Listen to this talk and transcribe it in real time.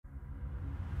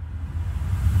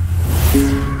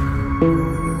Hello,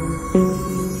 please.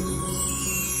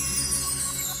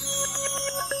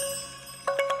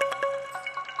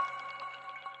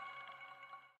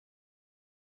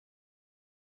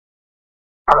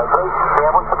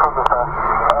 Yeah, what's the problem, sir?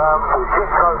 We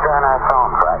just drove down our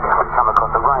farm track. We come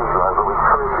across a Range Rover with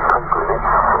 3 people in it.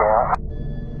 Yeah.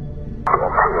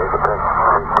 Yeah, cheers, but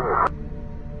cheers.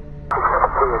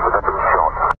 Cheers, but they've been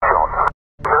shot.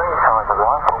 You're inside the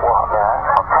life or what?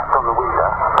 Yeah. I've tapped on the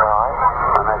window. Right.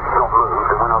 And they've not moved,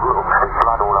 and when I've looked, there's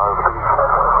blood all over them.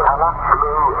 Hello?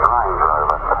 Blue Range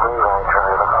Rover. A blue Range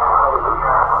Rover.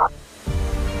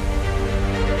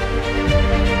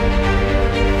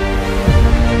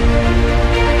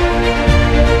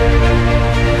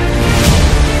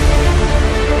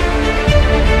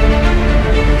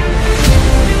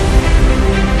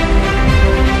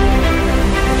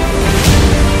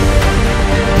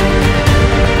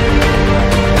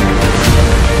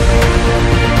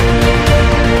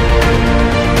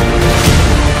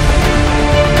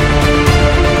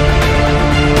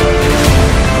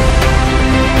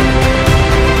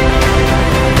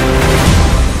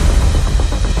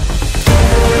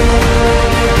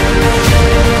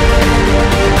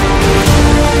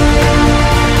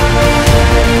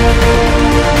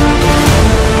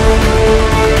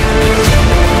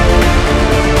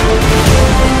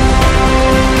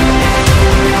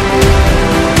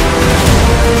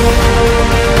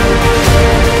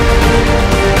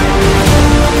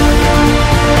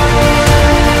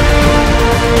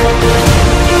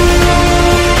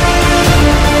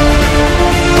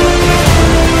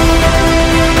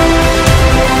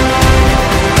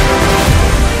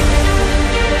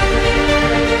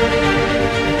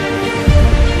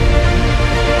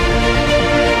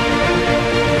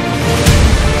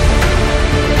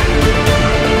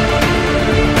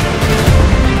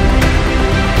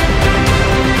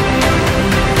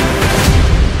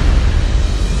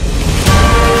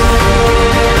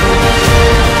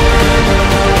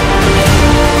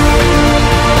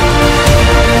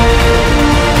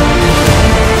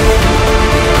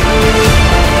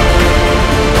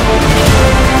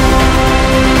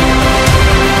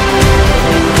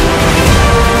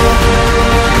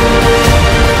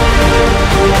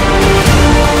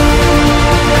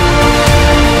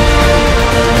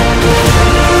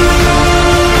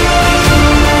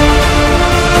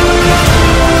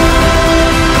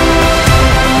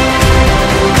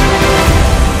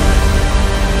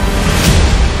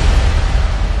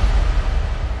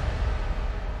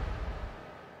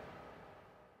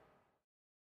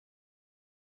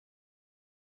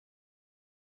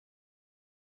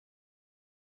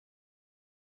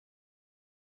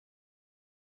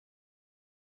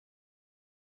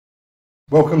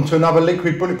 Welcome to another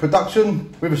Liquid Bullet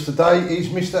production. With us today is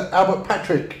Mr. Albert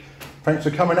Patric. Thanks for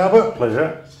coming, Albert.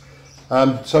 Pleasure.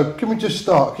 So can we just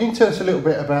start? Can you tell us a little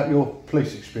bit about your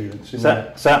police experience?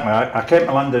 Certainly. I came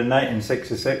to London in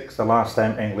 1966, the last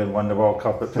time England won the World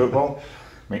Cup at football.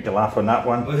 Make you laugh on that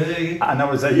one. And I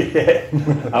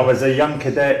was a young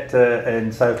cadet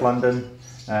in South London.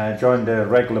 Joined the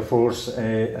regular force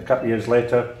a couple of years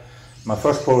later. My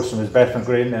first posting was Bethnal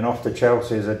Green, then off to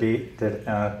Chelsea as a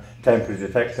temporary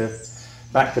detective.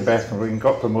 Back to Bethnal Green,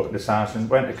 got promoted to sergeant,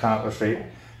 went to Carter Street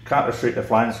to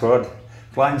Flying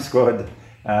Squad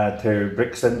to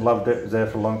Brixton, loved it, was there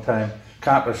for a long time.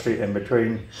 Carter Street in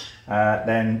between,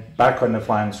 then back on the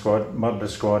Flying Squad, Murder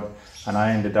Squad, and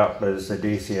I ended up as the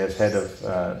DCS head of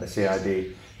the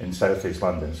CID in South East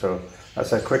London. So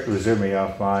that's a quick resume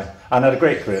of I had a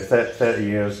great career, 30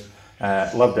 years,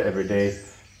 loved it every day.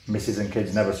 Missus and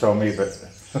kids never saw me, but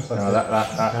you know,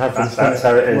 that's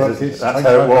how it is. That's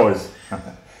how it was.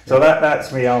 So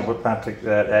that's me, Albert Patric,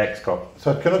 the ex-cop.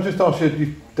 So can I just ask you,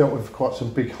 you've dealt with quite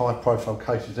some big high-profile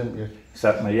cases, haven't you?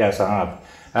 Certainly, yes, I have.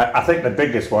 I think the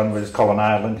biggest one was Colin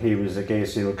Ireland. He was a gay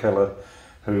serial killer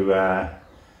who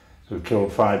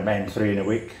killed 5 men, 3 in a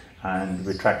week, and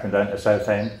we tracked him down to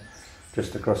Southend,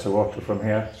 just across the water from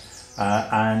here.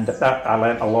 And I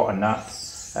learnt a lot on that.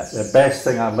 The best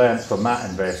thing I learnt from that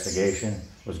investigation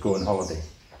was go on holiday,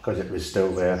 because it was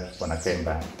still there when I came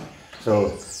back.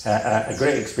 So a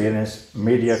great experience,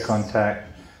 media contact,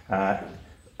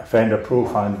 offender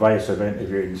profile and vice of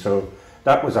interviewing. So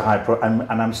that was a high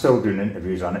and I'm still doing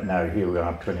interviews on it now. Here we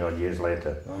are 20 odd years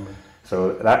later.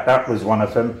 So that was one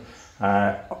of them.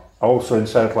 Also in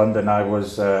South London, I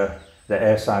was the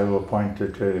SIO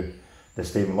appointed to the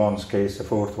Stephen Lawrence case, the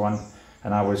 4th one,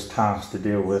 and I was tasked to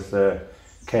deal with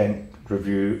Kent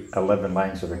review 11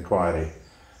 lines of inquiry.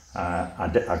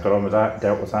 I got on with that,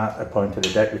 dealt with that, appointed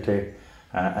a deputy,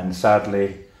 and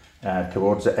sadly,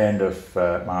 towards the end of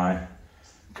my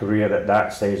career at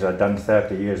that stage, I'd done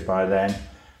 30 years by then,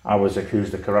 I was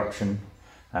accused of corruption,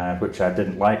 which I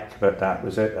didn't like, but that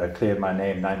was it. I cleared my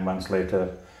name 9 months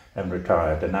later and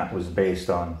retired, and that was based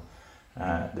on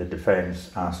the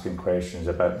defence asking questions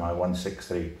about my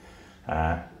 163.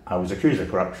 I was accused of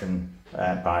corruption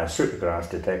by a Supergrass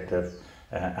detective,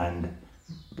 and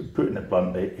putting it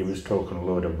bluntly, he was talking a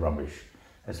load of rubbish.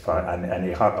 And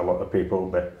he hurt a lot of people,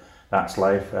 but that's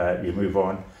life, you move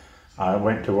on. I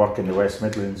went to work in the West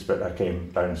Midlands, but I came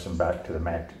bouncing back to the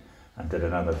Met and did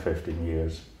another 15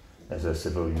 years as a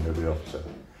civilian review officer.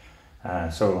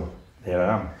 So there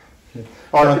I am. Yeah.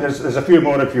 Oh, there's a few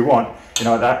more if you want. You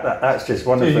know, that's just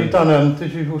one of them.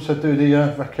 Did you also do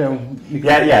the Raquel Nicholls?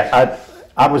 Yeah.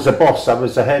 I was a boss. I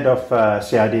was the head of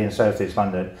CID in South East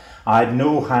London. I had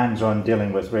no hands-on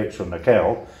dealing with Rachel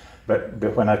Nicholls,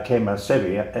 but when I came as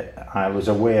civvy, I was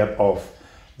aware of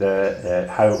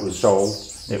how it was solved.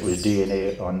 It was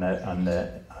DNA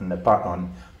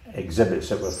on exhibits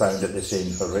that were found at the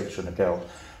scene for Rachel Nicholls,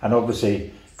 and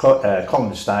obviously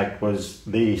Colin Stagg was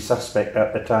the suspect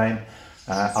at the time.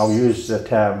 I'll use the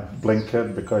term blinker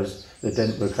because they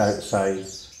didn't look outside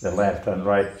the left and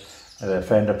right. The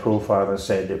offender profiler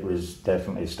said it was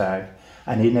definitely Stagg,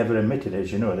 and he never admitted it.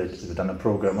 As you know, they've done a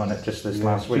programme on it just this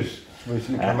last week. Just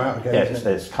recently come out again. Yeah,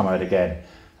 it's come out again.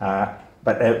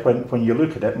 But when you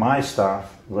look at it, my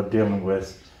staff were dealing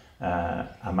with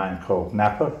a man called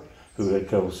Napper, who had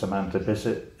killed Samantha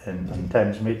Bissett in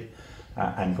Thamesmead.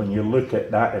 And when you look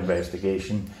at that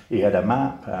investigation, he had a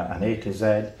map, an A to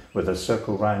Z, with a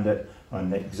circle round it on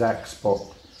the exact spot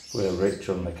where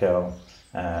Rachel Nicholls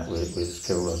was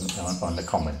killed on the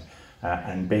common.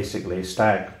 And basically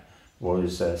Stagg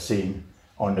was seen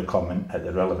on the common at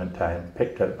the relevant time,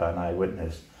 picked up by an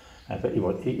eyewitness. But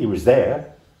he was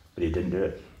there, but he didn't do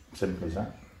it. Simple as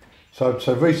that.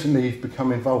 So recently you've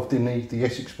become involved in the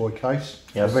Essex boy case,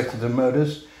 yes. The Rettendon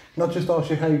murders. Can I just ask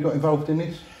you how you got involved in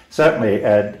this? Certainly.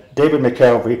 David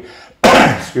McKelvey,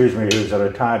 excuse me, who's a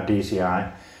retired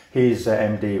DCI, he's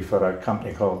MD for a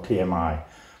company called TMI.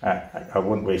 I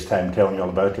won't waste time telling you all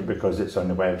about it because it's on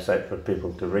the website for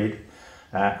people to read.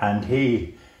 And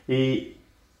he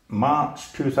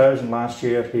March 2000 last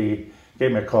year, he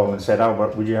gave me a call and said,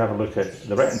 Albert, would you have a look at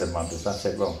the Rettendon murders? I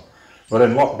said, well, we're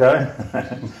in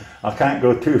lockdown. I can't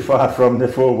go too far from the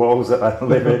four walls that I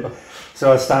live in.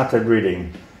 So I started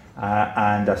reading.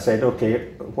 And I said,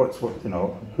 okay,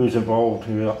 who's involved?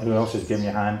 Who else is giving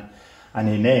you a hand? And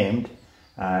he named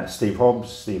Steve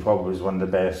Hobbs. Steve Hobbs was one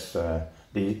of the best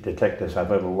detectives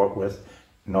I've ever worked with.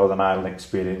 Northern Ireland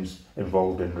experience,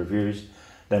 involved in reviews.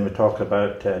 Then we talk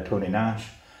about Tony Nash.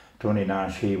 Tony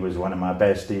Nash, he was one of my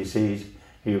best DCs.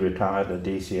 He retired at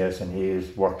DCS and he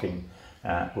is working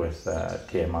with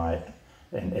TMI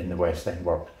in the West End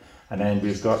work. And then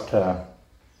we've got a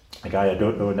guy I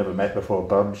don't know, never met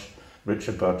before,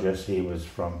 Richard Burgess. He was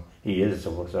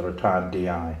a retired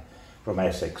DI from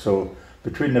Essex. So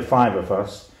between the five of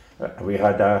us, we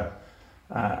had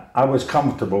I was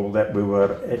comfortable that we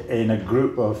were in a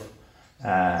group of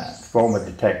former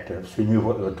detectives who knew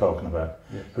what they were talking about,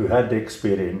 yeah. Who had the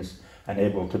experience and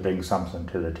able to bring something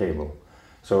to the table.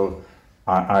 So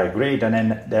I agreed, and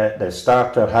then the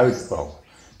starter,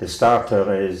 the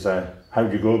starter is how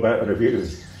do you go about a review?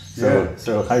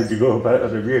 So how do you go about a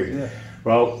review? Yeah.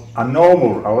 Well, a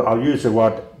normal, I'll use the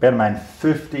word, bear in mind,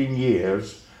 15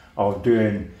 years of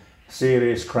doing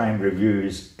serious crime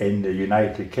reviews in the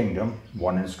United Kingdom,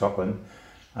 one in Scotland.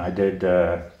 I did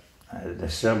the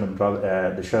Sherlin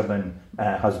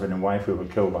husband and wife who were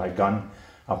killed by a gun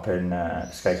up in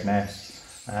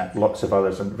Skegness, lots of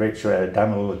others, and Rachel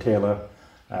Daniel Taylor,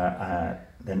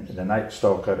 the Night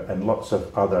Stalker, and lots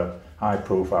of other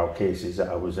high-profile cases that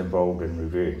I was involved in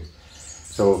reviewing.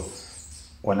 So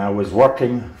when I was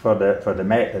working for the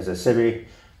Met as a civvy,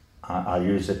 I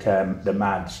use the term the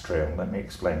MADS trail. Let me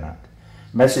explain that.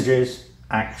 Messages,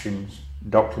 actions,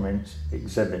 documents,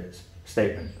 exhibits,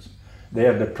 statements. They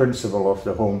are the principle of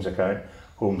the Holmes account.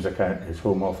 Holmes account is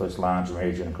Home Office Large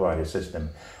Major Inquiry System.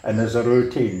 And there's a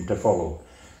routine to follow.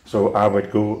 So I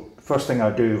would go, first thing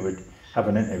I'd do would have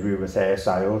an interview with the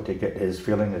SIO to get his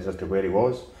feeling as to where he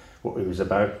was, what he was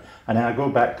about. And then I go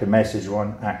back to message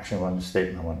one, action one,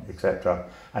 statement one, etc.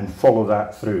 and follow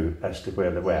that through as to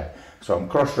where they were. So I'm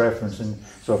cross-referencing.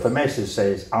 So if a message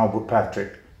says Albert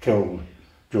Patric killed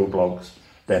Joe Bloggs,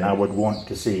 then I would want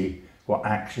to see what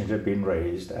actions had been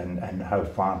raised and how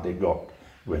far they got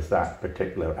with that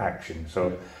particular action.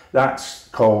 So that's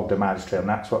called the MADS trail, and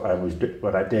that's what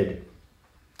I did.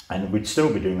 And we'd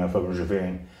still be doing if I was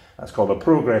reviewing. That's called a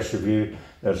progress review.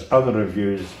 There's other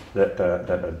reviews that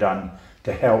are done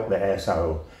to help the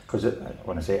SIO, because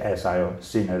when I say SIO,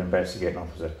 Senior Investigating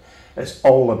Officer, it's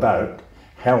all about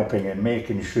helping and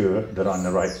making sure they're on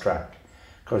the right track.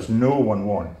 Because no one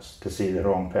wants to see the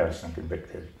wrong person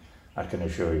convicted. I can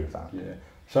assure you of that. Yeah.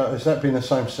 So has that been the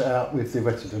same set out with the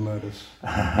Rettendon murders?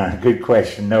 Good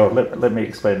question. No, let me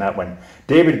explain that one.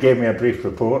 David gave me a brief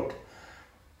report.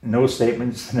 No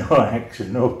statements, no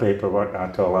action, no paperwork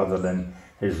at all other than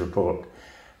his report.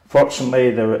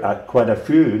 Fortunately, there were quite a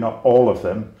few, not all of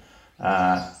them,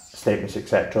 statements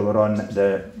etc. were on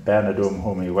the Bernadome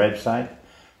Homey website,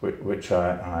 which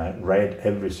I read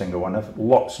every single one of.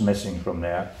 Lots missing from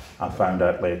there, I found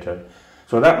out later.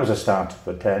 So that was a start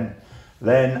for 10.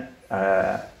 Then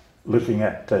looking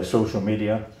at social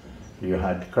media, you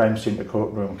had Crime Scene to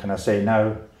Courtroom. Can I say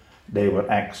now, they were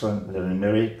excellent. The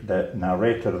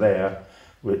narrator there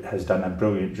has done a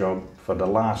brilliant job for the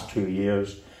last 2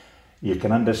 years. You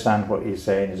can understand what he's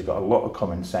saying. He's got a lot of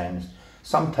common sense.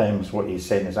 Sometimes what he's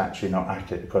saying is actually not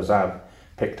accurate because I've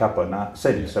picked up on that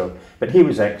since. So, but he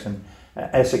was excellent.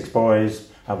 Essex Boys,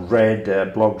 I've read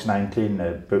Blogs 19,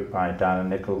 the book by Darren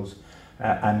Nicholls,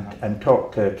 and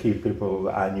talked to key people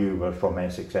that I knew were from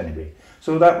Essex anyway.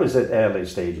 So that was at early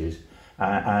stages,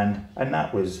 and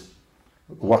that was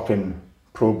working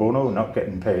pro bono, not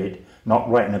getting paid, not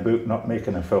writing a book, not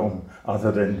making a film,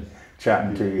 other than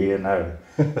chatting to you here now,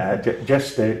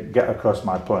 just to get across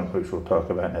my point, which we'll talk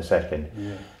about in a second.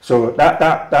 Yeah. So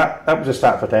that was a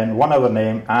start for 10. One other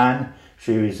name, Anne.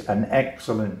 She was an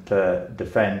excellent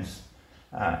defence.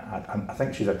 I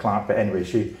think she's a clerk, but anyway,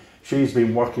 she's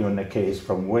been working on the case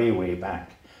from way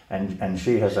back, and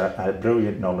she has a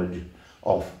brilliant knowledge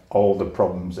of all the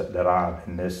problems that there are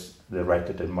in the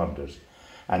Rettendon murders.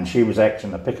 And she was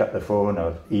excellent. I pick up the phone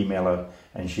or email her,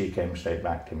 and she came straight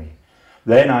back to me.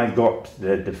 Then I got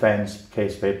the defence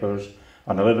case papers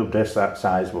on a little disc that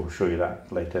size. We'll show you that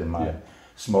later in my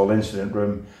small incident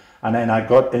room. And then I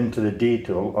got into the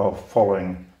detail of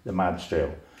following the mad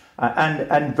trail.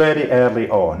 And very early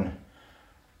on,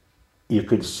 you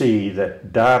could see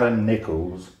that Darren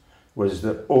Nicholls was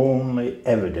the only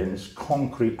evidence,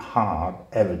 concrete, hard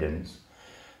evidence,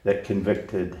 that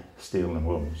convicted Steele and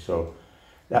Williams. So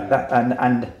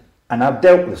and I've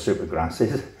dealt with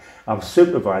supergrasses. I've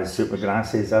supervised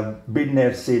supergrasses. I've been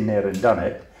there, seen there, and done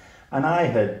it. And I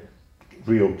had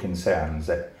real concerns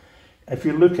that if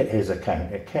you look at his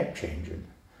account, it kept changing.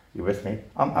 You with me?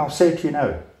 I'll say to you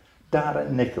now,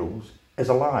 Darren Nicholls is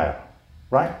a liar,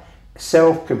 right?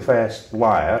 Self-confessed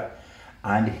liar,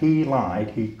 and he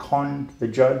lied. He conned the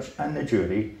judge and the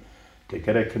jury to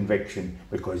get a conviction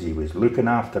because he was looking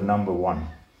after number one.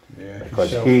 Yeah,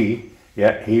 because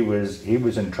he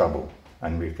was in trouble,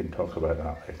 and we can talk about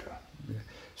that later. Yeah.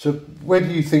 So where do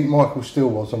you think Michael Steele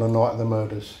was on the night of the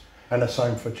murders? And the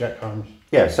same for Jack Holmes?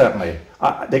 Yeah, certainly.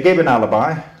 They gave an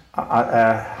alibi.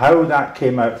 How that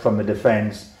came out from the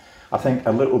defence, I think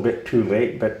a little bit too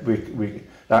late, but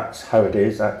that's how it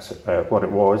is, that's what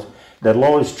it was. The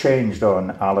law's changed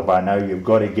on alibi now. You've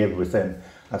got to give within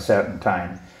a certain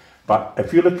time. But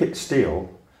if you look at Steele,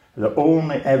 the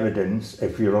only evidence,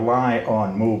 if you rely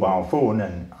on mobile phone,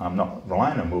 and I'm not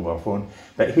relying on mobile phone,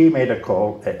 but he made a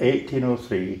call at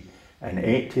 1803 and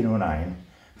 1809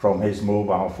 from his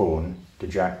mobile phone to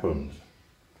Jack Williams.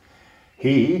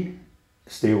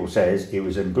 Steele says, he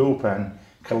was in Bullpen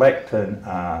collecting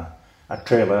a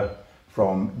trailer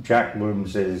from Jack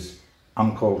Williams's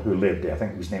uncle who lived there. I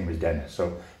think his name was Dennis.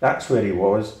 So that's where he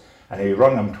was, and he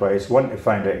rung him twice, one to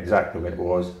find out exactly what it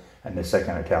was, and the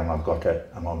second I tell him I've got it,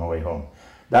 I'm on my way home.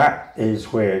 That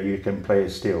is where you can play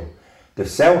Steele. The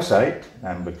cell site,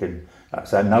 and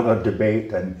that's another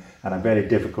debate and a very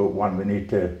difficult one we need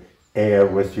to air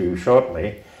with you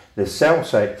shortly. The cell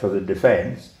site for the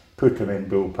defence put him in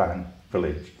Bullpen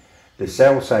village. The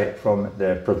cell site from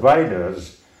the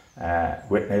provider's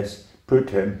witness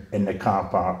put him in the car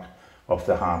park of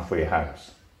the halfway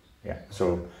house. Yeah,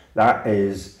 so that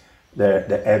is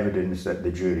the evidence that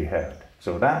the jury heard.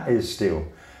 So that is Steele.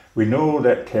 We know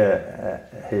that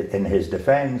in his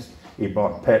defence, he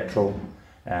bought petrol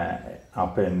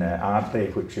up in Ardley,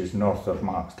 which is north of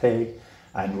Marks Tay,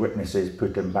 and witnesses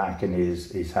put him back in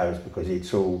his house because he'd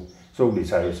sold his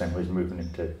house and was moving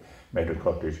into Meadow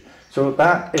Cottage. So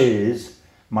that is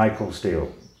Michael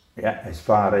Steele, yeah, as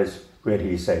far as where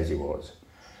he says he was.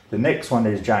 The next one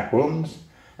is Jack Williams,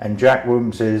 and Jack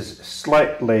Williams is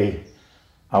slightly,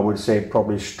 I would say,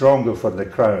 probably stronger for the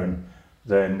Crown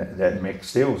than Mick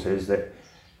Steele's is, that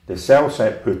the cell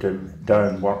site put him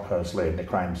down Workhurst Lane, the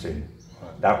crime scene.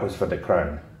 That was for the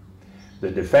Crown. The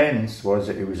defence was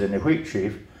that he was in the Wheat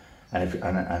Sheaf,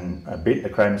 and I beat the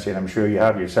crime scene, I'm sure you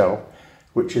have yourself,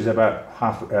 which is about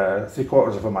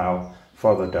 3/4 of a mile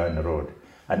further down the road.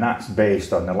 And that's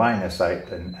based on the line of sight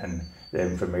and the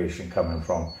information coming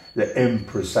from, the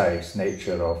imprecise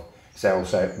nature of cell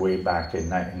site way back in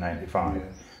 1995. Yeah.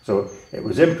 So it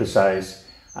was imprecise,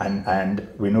 and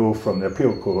we know from the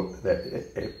appeal court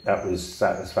that that was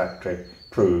satisfactorily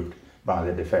proved by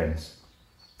the defence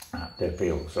at the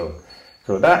appeal. So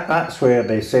that's where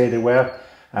they say they were,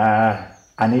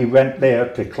 and he went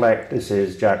there to collect, this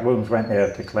is Jack Williams went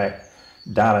there to collect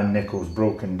Darren Nicholls'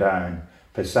 broken down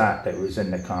Passat that was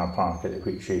in the car park at the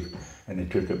Wheatsheaf, and he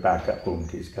took it back up home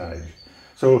to his garage.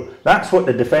 So that's what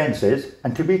the defence is,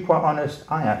 and to be quite honest,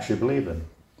 I actually believe them.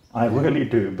 I really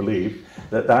do believe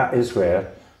that that is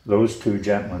where those two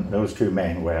gentlemen, those two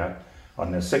men were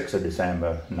on the 6th of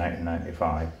December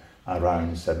 1995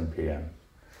 around 7 p.m.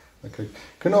 Okay.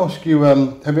 Can I ask you,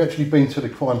 have you actually been to the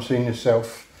crime scene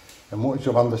yourself, and what is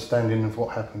your understanding of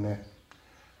what happened there?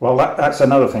 Well, that's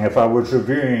another thing. If I was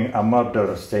reviewing a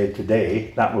murder, say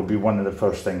today, that would be one of the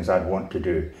first things I'd want to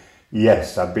do.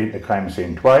 Yes, I've been to the crime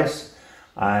scene twice,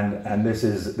 and this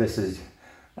is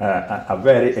a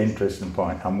very interesting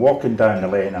point. I'm walking down the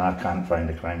lane and I can't find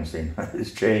the crime scene.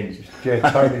 It's changed. Yeah,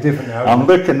 totally different now. I'm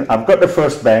looking. I've got the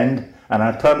first bend, and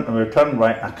I turn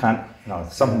right. I can't. No,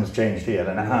 something's changed here,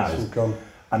 and it has. It's all gone.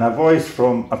 And a voice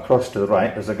from across to the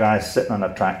right, there's a guy sitting on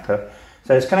a tractor,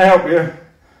 says, "Can I help you?"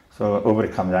 So over he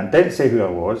comes in. Didn't say who I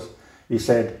was. He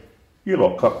said, "You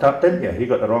lot cocked up, didn't you? You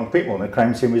got the wrong people. And the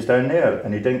crime scene was down there,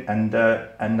 and he didn't. And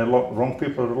the wrong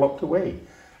people are locked away."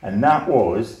 And that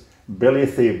was Billy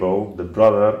Thibault, the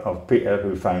brother of Peter,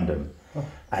 who found him. Oh.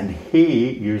 And he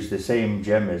used the same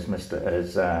gem as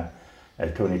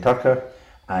Tony Tucker,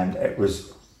 and it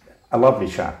was a lovely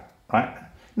chat. Right?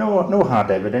 No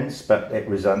hard evidence, but it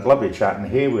was a lovely chat. And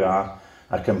here we are,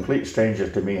 a complete stranger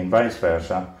to me, and vice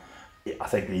versa. I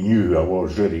think he knew who I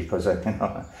was, really, because I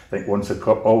think once a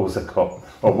cop, always a cop,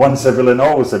 or once a villain,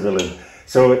 always a villain.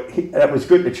 So it was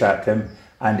good to chat to him,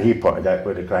 and he pointed out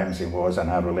where the crime scene was, and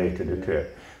I related it to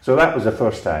it. So that was the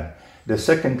first time. The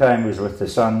second time was with the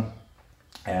Sun,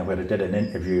 where I did an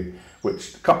interview,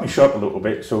 which cut me short a little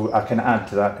bit, so I can add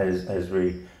to that as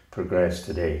we progress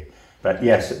today. But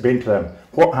yes, been to them.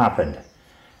 What happened?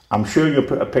 I'm sure you'll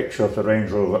put a picture of the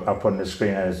Range Rover up on the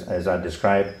screen as I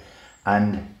described,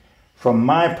 and from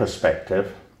my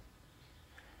perspective,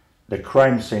 the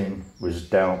crime scene was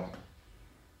dealt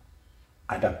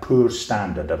at a poor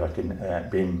standard, if I can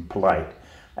being polite.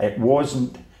 It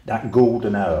wasn't that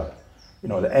golden hour. You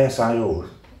know, the SIO,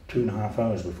 2.5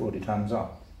 hours before he turns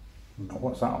up.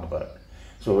 What's that all about?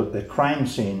 So the crime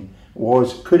scene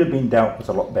could have been dealt with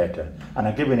a lot better. And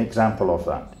I'll give you an example of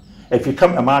that. If you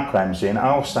come to my crime scene,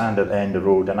 I'll stand at the end of the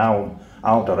road and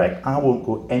I'll direct. I won't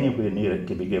go anywhere near it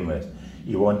to begin with.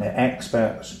 You want the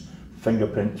experts,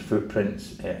 fingerprints,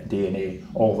 footprints, DNA,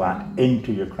 all that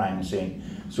into your crime scene.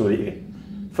 So that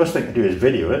first thing to do is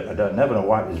video it. I don't never know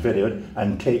why it was videoed,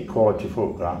 and take quality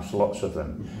photographs, lots of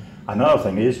them. Another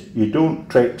thing is, you don't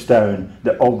traipse down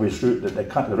the obvious route that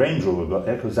the Range Rover got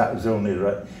there, because that was the only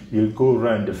route. You go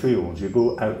around the fields, you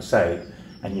go outside,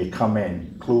 and you come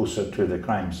in closer to the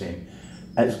crime scene.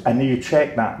 And you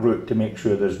check that route to make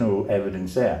sure there's no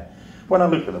evidence there. When I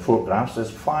look at the photographs,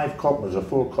 there's 5 couplers or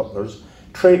 4 couplers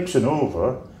traipsing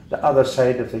over the other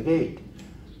side of the gate.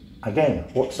 Again,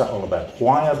 what's that all about?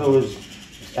 Why are those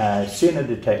senior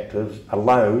detectives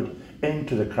allowed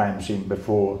into the crime scene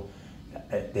before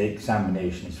the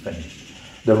examination is finished?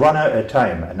 They run out of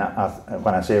time, and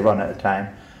when I say run out of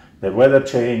time, the weather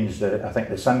changed. I think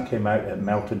the sun came out and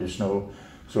melted the snow,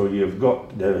 so you've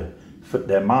got the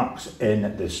marks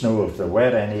in the snow if there were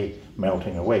any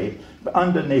melting away, but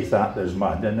underneath that there's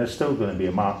mud, and there's still going to be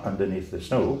a mark underneath the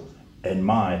snow, in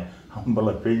my humble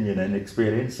opinion and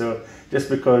experience. So just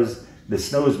because the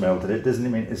snow's melted, it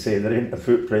doesn't mean to say there ain't a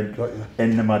footprint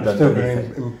in the mud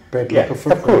underneath it. Yeah,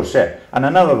 of course, yeah. And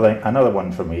another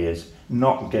one for me is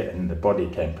not getting the body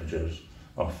temperatures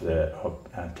of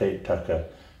Tate Tucker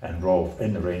and Rolf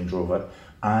in the Range Rover,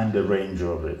 and the Range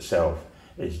Rover itself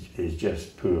is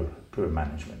just poor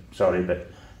management. Sorry,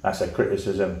 but that's a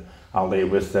criticism I'll lay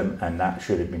with them, and that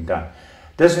should have been done.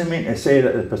 Doesn't mean to say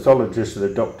that the pathologist or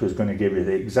the doctor is going to give you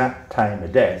the exact time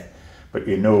of death, but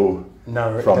you know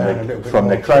from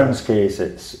the Crown's case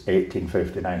it's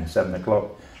 1859, 7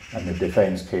 o'clock, and the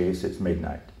defence case it's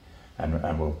midnight.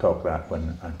 And we'll talk that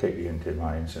when I take you into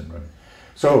my incident room.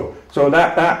 So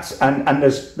that's and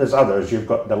there's others. You've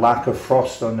got the lack of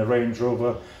frost on the Range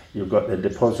Rover. You've got the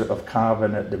deposit of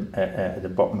carbon at the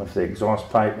bottom of the exhaust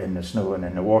pipe in the snow and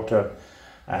in the water.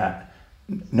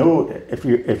 No,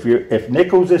 if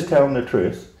Nicholls is telling the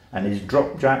truth and he's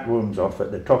dropped Jack Williams off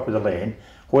at the top of the lane,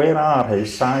 where are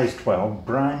his size 12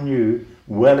 brand new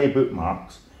welly boot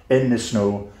marks in the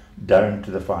snow down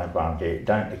to the 5-bar gate,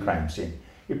 down to the crime scene.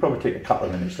 You'd probably take a couple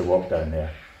of minutes to walk down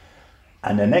there.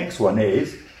 And the next one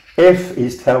is, if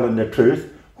he's telling the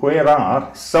truth, where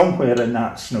are, somewhere in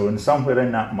that snow and somewhere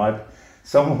in that mud,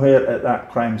 somewhere at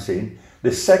that crime scene,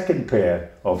 the second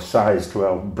pair of size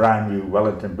 12 brand new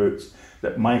Wellington boots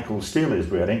that Michael Steele is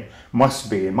wearing must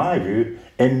be, in my view,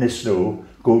 in the snow,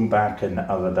 going back in the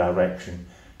other direction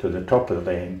to the top of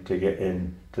the lane to get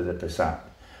into the Passat.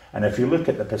 And if you look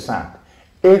at the Passat,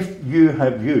 if you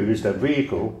have used a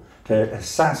vehicle to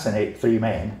assassinate 3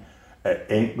 men, it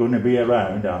ain't going to be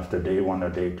around after day 1 or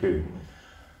day 2.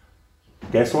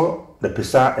 Guess what? The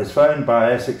Passat is found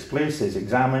by Essex Police, is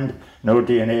examined, no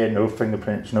DNA, no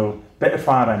fingerprints, no bit of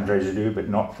firearm residue, but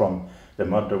not from the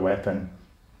murder weapon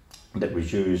that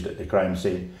was used at the crime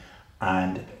scene.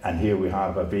 And here we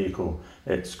have a vehicle.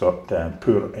 It's got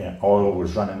poor oil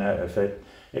was running out of it.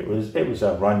 It was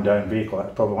a rundown vehicle.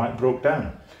 That's probably why it broke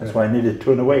down. That's why I needed to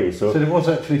turn away. So there was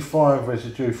actually fire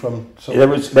residue from. There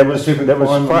was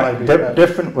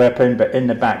different weapon, but in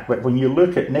the back. But when you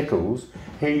look at Nicholls,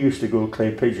 he used to go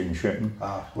clay pigeon shooting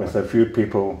with a few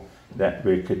people that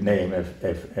we could name if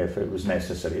it was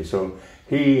necessary. So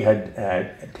he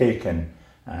had taken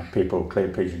people clay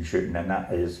pigeon shooting, and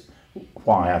that is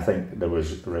why I think there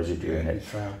was residue in it.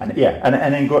 And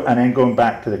then going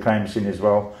back to the crime scene as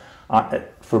well.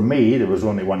 For me, there was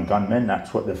only one gunman.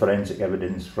 That's what the forensic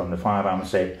evidence from the firearm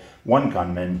said. One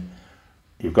gunman.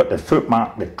 You've got the foot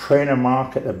mark, the trainer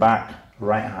mark at the back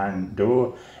right-hand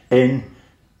door.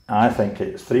 I think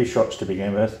it's 3 shots to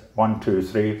begin with. 1, 2,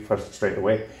 3, first straight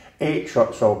away. 8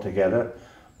 shots altogether.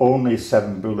 Only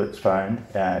 7 bullets found,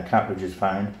 cartridges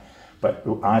found. But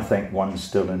I think one's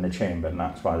still in the chamber, and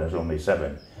that's why there's only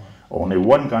 7. Only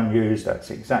one gun used. That's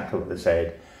exactly what they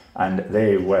said, and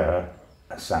they were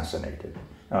assassinated.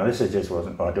 Now this just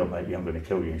wasn't, oh, I don't like you, I'm going to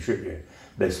kill you and shoot you.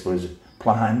 This was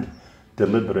planned,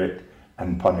 deliberate,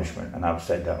 and punishment, and I've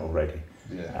said that already.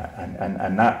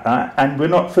 And we're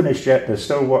not finished yet. There's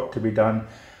still work to be done.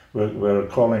 We're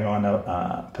calling on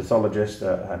a pathologist,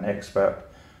 an expert,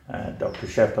 Dr.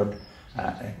 Shepherd.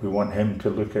 We want him to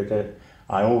look at it.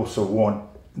 I also want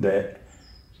the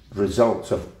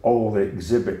results of all the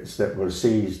exhibits that were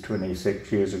seized 26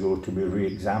 years ago to be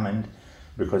re-examined,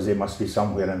 because they must be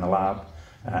somewhere in the lab.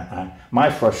 My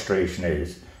frustration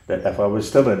is that if I was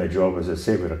still in a job as a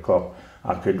saviour cop,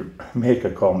 I could make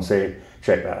a call and say,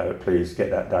 check that out please,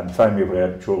 get that done, find me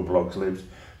where Joe Bloggs lives,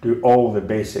 do all the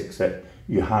basics that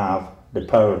you have the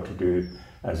power to do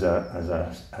as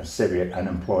a saviour, an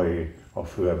employee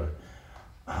of whoever.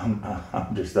 I'm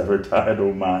just a retired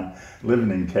old man living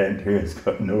in Kent who has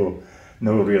got no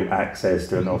real access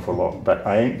to an awful lot, but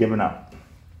I ain't giving up.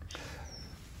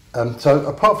 So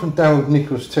apart from Darren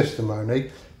Nicholls' testimony,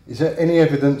 is there any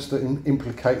evidence that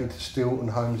implicated Steele and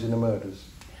Holmes in the murders?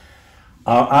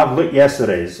 I've looked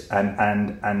yesterday's,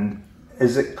 and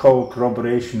is it called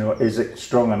corroboration, or is it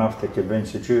strong enough to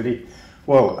convince the jury?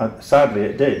 Well, sadly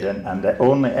it did, and the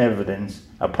only evidence,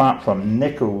 apart from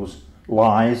Nicholls'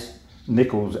 lies,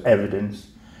 Nicholls' evidence,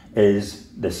 is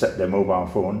the mobile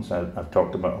phones I've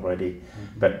talked about already.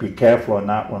 But be careful on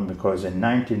that one, because in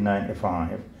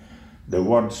 1995, the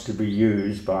words to be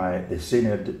used by the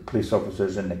senior police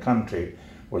officers in the country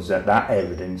was that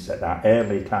evidence at that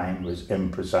early time was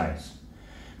imprecise.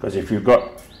 Because if you've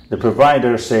got the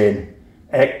provider saying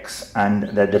X and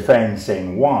the defence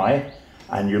saying Y,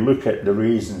 and you look at the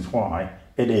reasons why,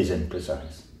 it is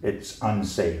imprecise. It's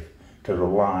unsafe to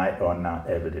rely on that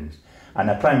evidence. And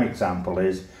a prime example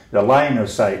is the line of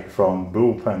sight from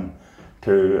Bullpen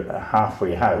to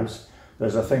Halfway House.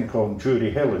 There's a thing called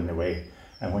Jury Hill in the way.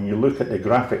 And when you look at the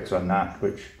graphics on that,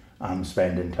 which I'm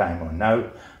spending time on now,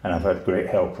 and I've had great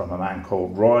help from a man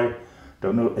called Roy,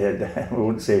 don't know, I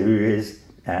won't say who he is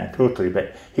totally,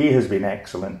 but he has been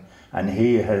excellent, and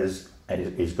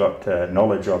he's got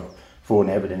knowledge of phone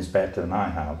evidence better than I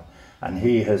have, and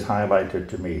he has highlighted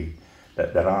to me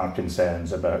that there are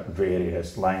concerns about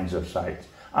various lines of sight,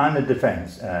 and the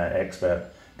defence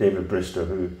expert, David Bristow,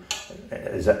 who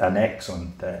is an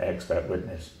excellent expert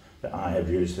witness that I have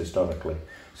used historically.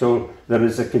 So there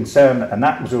is a concern, and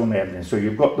that was only evidence. So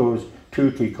you've got those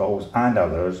 2 key calls and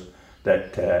others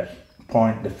that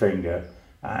point the finger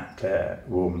at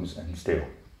Holmes and Steele.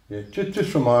 Yeah, just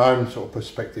from my own sort of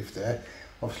perspective there,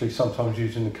 obviously sometimes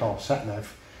using the car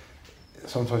sat-nav,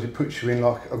 sometimes it puts you in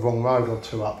like a wrong road or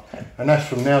 2 up, and that's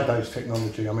from nowadays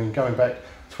technology. I mean, going back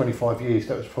 25 years,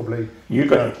 that was probably a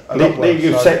lot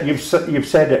worse. You've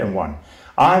said it in one.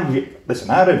 I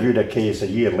reviewed a case a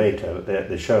year later,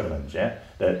 the Sherlands, yeah,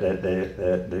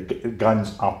 the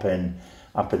guns up in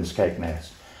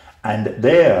Skegness, and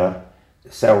their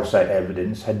cell site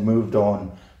evidence had moved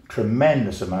on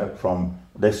tremendous amount from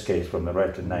this case, from the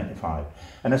Rettendon 95.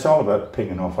 And it's all about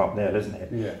pinging off up there, isn't it?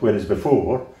 Yeah. Whereas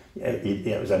before,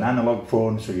 it was an analogue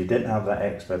phone, so you didn't have that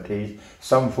expertise.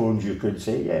 Some phones you could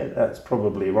say, yeah, that's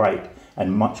probably right,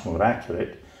 and much more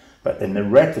accurate. But in the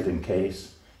Rettendon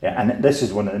case, yeah, and this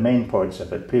is one of the main points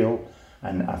of appeal,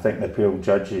 and I think the appeal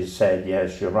judges said,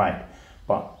 yes, you're right,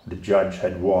 but the judge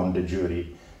had warned the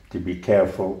jury to be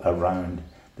careful around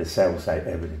the cell site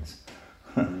evidence.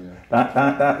 Yeah.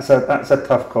 That's a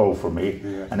tough call for me.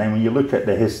 Yeah. And then when you look at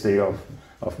the history of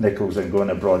Nicholls and going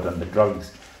abroad on the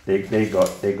drugs, they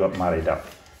got married up.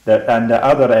 And the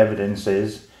other evidence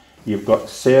is you've got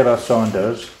Sarah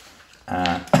Saunders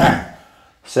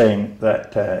saying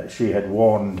that she had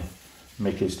warned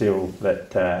Mickey Steele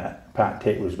that Pat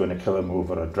Tate was going to kill him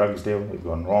over a drugs deal. It had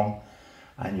gone wrong.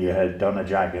 And you had Donna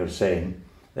Jagger saying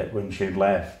that when she'd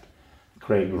left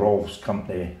Craig Rolf's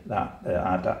company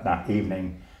that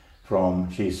evening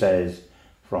from, she says,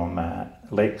 from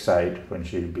Lakeside, when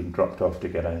she'd been dropped off to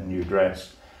get a new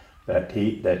dress, that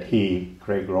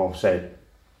Craig Rolf said,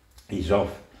 he's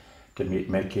off to meet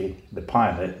Mickey, the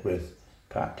pilot, with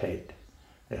Pat Tate.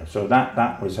 Yeah, so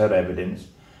that was her evidence.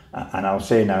 And I'll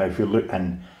say now, if you look,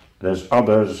 and there's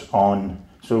others on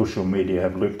social media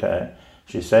have looked at it,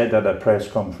 she said at a press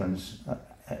conference,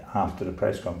 after the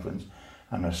press conference,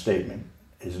 and her statement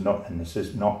is not, and this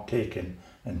is not taken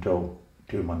until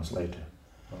 2 months later.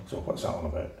 So what's that all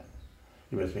about?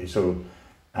 You with me? So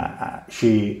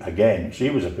she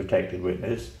was a protected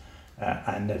witness,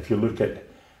 and if you look at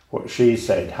what she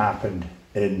said happened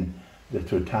in the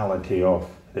totality of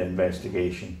the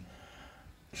investigation,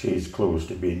 she's close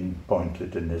to being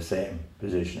pointed in the same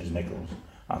position as Nicholls.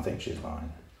 I think she's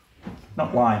lying.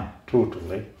 Not lying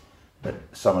totally, but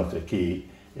some of the key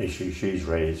issues she's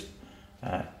raised,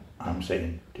 I'm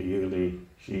saying to you, Lee,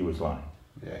 she was lying.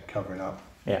 Yeah, covering up.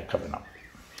 Yeah, covering up.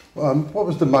 What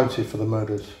was the motive for the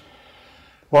murders?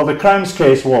 Well, the Crown's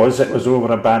case was, it was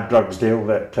over a bad drugs deal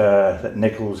that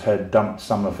Nicholls had dumped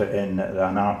some of it in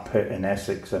an art pit in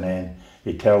Essex, and then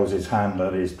he tells his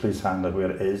handler, his police handler,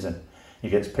 where it is, and he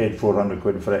gets paid 400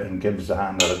 quid for it and gives the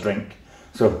handler a drink.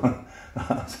 So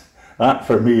that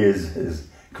for me is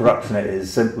corruption at its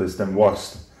simplest and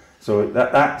worst. So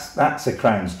that's the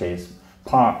Crown's case.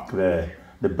 Park the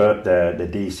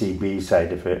DCB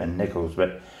side of it and Nicholls,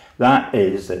 but that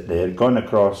is that they had gone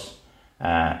across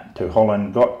to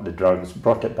Holland, got the drugs,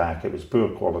 brought it back. It was poor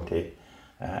quality,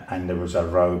 and there was a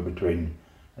row between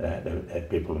the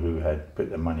people who had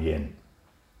put the money in,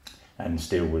 and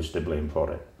Steele was to blame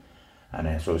for it.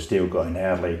 And so Steele got in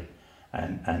early,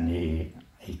 and he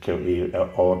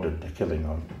ordered the killing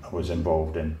of, was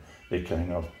involved in the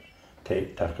killing of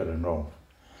Tate, Tucker and Rolf.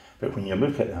 But when you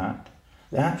look at that,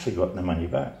 they actually got the money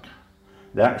back.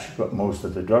 They actually got most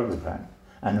of the drugs back,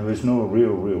 and there was no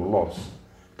real loss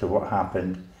to what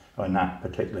happened on that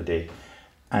particular day.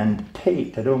 And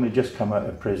Tate had only just come out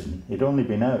of prison. He'd only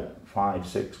been out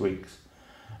 5-6 weeks.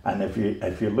 And if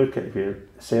you look at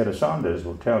Sarah Saunders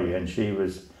will tell you, and she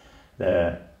was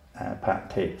the Pat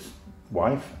Tate's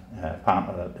wife,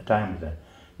 partner at the time with a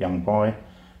young boy,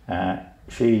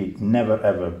 she never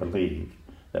ever believed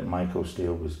that Michael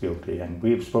Steele was guilty, and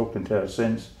we've spoken to her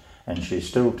since, and she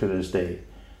still to this day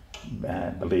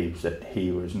believes that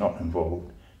he was not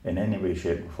involved in any way,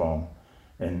 shape or form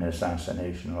in the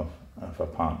assassination of a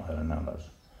partner and others.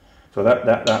 So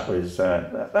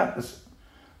that's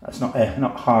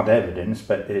not hard evidence,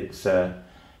 but it's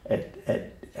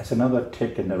another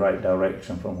tick in the right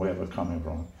direction from where we're coming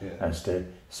from, yeah, as to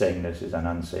saying this is an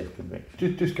unsafe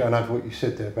conviction. Just going over what you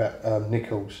said there about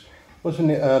Nicholls,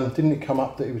 wasn't it? Didn't it come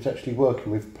up that he was actually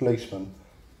working with policemen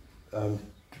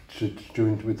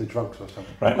with the drugs or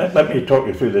something? Right. Let me talk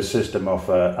you through the system of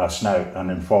a snout, an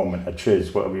informant, a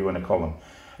chiz, whatever you want to call them.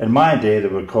 In my day, they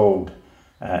were called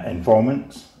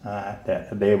informants.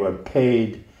 They were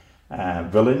paid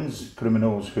villains,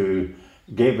 criminals who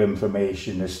gave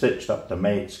information. They stitched up the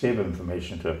mates, gave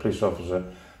information to a police officer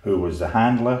who was the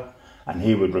handler, and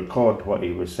he would record what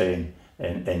he was saying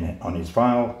on his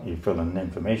file. He'd fill in an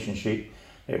information sheet.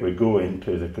 It would go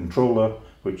into the controller,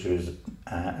 which was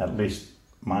at least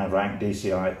my rank,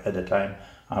 DCI at the time.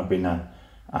 I've been a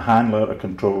handler, a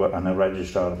controller and a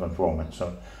registrar of informants.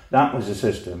 So that was the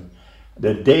system.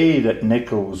 The day that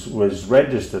Nicholls was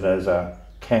registered as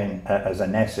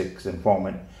an Essex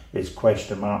informant is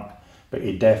question mark, but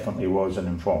he definitely was an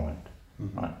informant.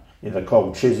 Mm-hmm. Right? They're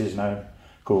called CHISs now,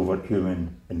 Covert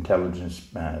Human Intelligence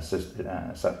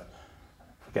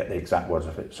forget the exact words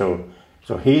of it. So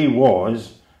he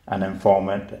was an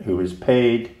informant who was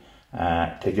paid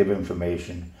to give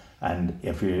information, and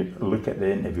if you look at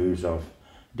the interviews of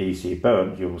DC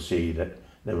Bird, you'll see that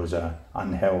there was an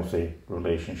unhealthy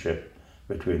relationship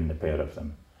between the pair of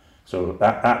them. So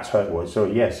that's how it was. So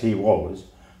yes, he was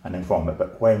an informant,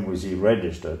 but when was he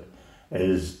registered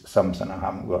is something I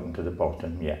haven't gotten to the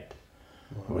bottom yet.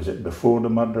 Wow. Was it before the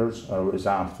murders or was it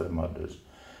after the murders?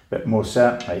 But most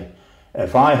certainly,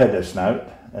 if I had a snout,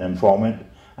 an informant,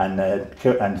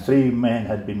 and 3 men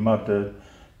had been murdered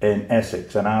in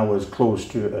Essex and I was close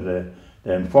to it, or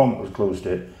the informant was close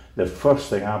to it, the first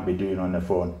thing I'd be doing on the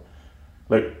phone,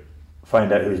 look,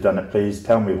 find out who's done it please,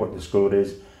 tell me what the score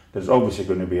is, there's obviously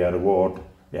going to be a reward,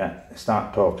 yeah,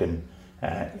 start talking,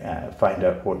 find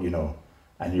out what you know.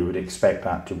 And you would expect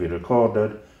that to be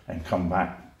recorded and come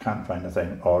back, can't find a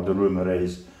thing, or the rumour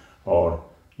is, or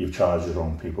you've charged the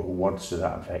wrong people, words to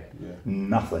that effect. Yeah.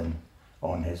 Nothing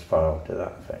on his file to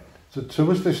that effect. So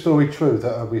was the story true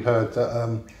that we heard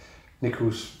that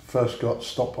Nicholls first got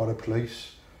stopped by the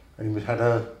police and he had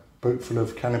a boot full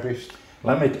of cannabis?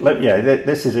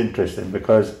 This is interesting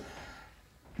because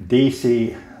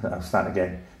I'll start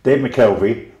again. Dave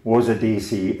McKelvey was a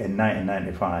DC in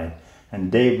 1995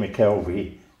 and Dave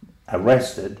McKelvey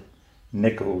arrested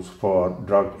Nicholls for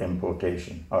drug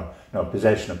importation, or no,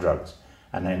 possession of drugs.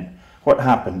 And then what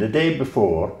happened, the day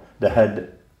before, they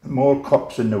had more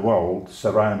cops in the world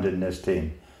surrounding this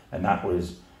team, and that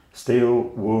was Steele,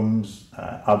 Wooms,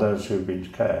 others who've been,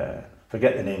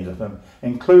 forget the names of them,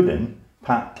 including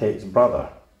Pat Tate's brother,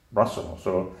 Russell.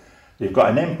 So you've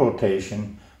got an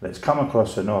importation that's come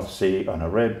across the North Sea on a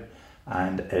rib,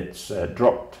 and it's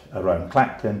dropped around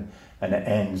Clacton, and it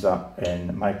ends up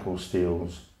in Michael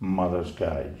Steele's mother's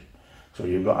garage. So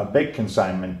you've got a big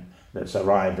consignment that's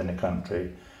arrived in the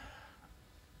country.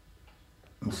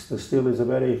 Mr. Steele is a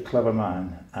very clever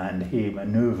man, and he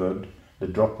manoeuvred the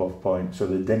drop-off point so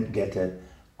they didn't get it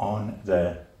on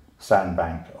the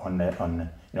sandbank, on the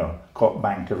caught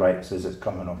bank to rights as it's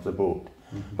coming off the boat.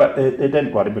 Mm-hmm. But they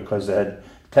didn't worry because they had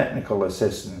technical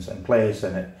assistance in place,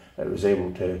 and it was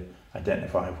able to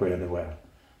identify where they were,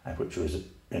 which was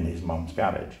in his mum's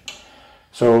garage.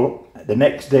 So the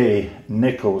next day,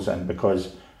 Nicholls, and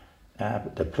because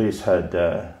the police had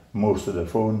most of the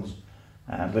phones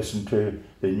listened to,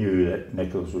 they knew that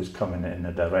Nicholls was coming in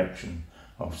the direction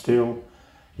of Steele.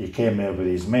 He came there with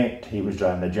his mate, he was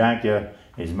driving the Jaguar,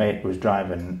 his mate was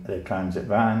driving the transit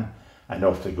van, and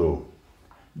off they go.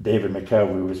 David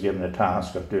McKelvey was given the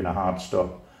task of doing a hard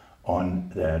stop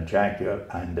on the Jaguar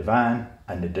and the van,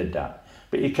 and they did that.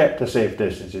 But he kept a safe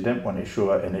distance, he didn't want to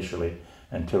show it initially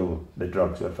until the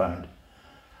drugs were found.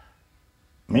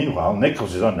 Meanwhile,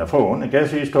 Nicholls is on the phone, and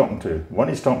guess who he's talking to? One,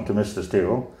 he's talking to Mr.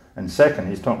 Steele, and second,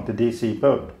 he's talking to DC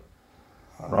Bird.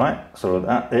 Right? So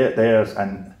that there's,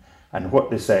 and what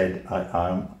they said,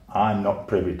 I'm not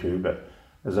privy to, but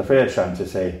there's a fair chance to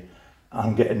say,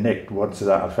 I'm getting nicked, what's to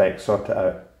that effect, sort it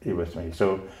out here with me.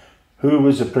 So who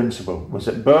was the principal? Was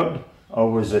it Bird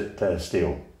or was it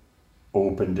Steele?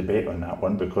 Open debate on that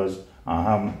one, because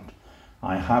I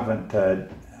haven't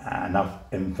enough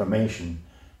information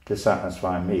to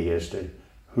satisfy me as to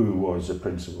who was the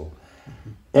principal.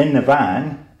 Mm-hmm. In the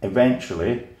van,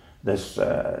 eventually, this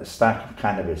stack of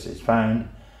cannabis is found,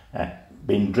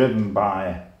 being driven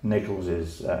by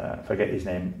Nicholls', forget his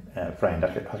name, friend, I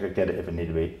could get it if it needed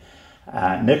to be.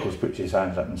 Nicholls puts his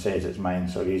hands up and says it's mine,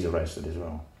 so he's arrested as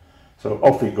well. So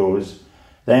off he goes.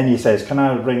 Then he says, can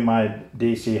I bring my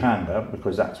DC hand up,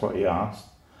 because that's what he asked.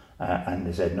 And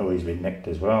they said, no, he's been nicked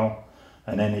as well.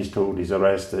 And then he's told he's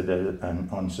arrested and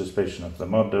on suspicion of the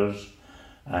murders.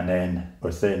 And then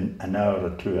within an hour or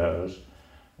 2 hours,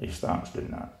 he starts doing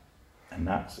that. And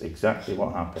that's exactly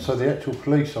what happened. So the actual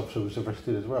police officer was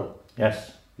arrested as well?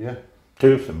 Yes. Yeah.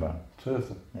 2 of them, man. 2 of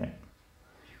them? Yeah.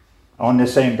 On the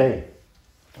same day.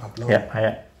 Oh,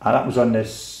 yeah. That was on the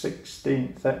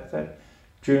 16th,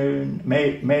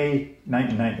 May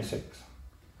 1996.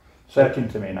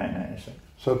 13th of May 1996.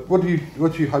 So what do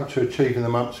you hope to achieve in the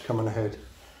months coming ahead?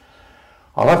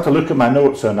 I'll have to look at my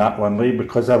notes on that one, Lee,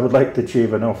 because I would like to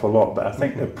achieve an awful lot, but I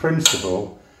think the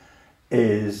principle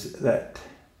is that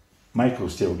Michael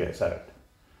still gets out.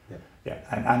 Yeah.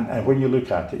 And when you look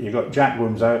at it, you've got Jack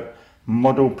Wooms out,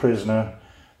 model prisoner.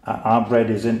 I've read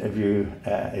his interview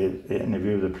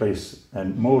with the police,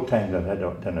 and more times I've had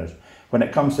dinners. When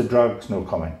it comes to drugs, no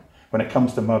comment. When it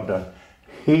comes to murder,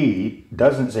 he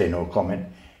doesn't say no comment.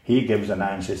 He gives an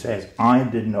answer, says, I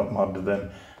did not murder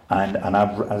them. And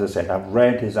as I said, I've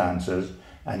read his answers,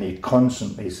 and he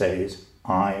constantly says,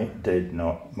 I did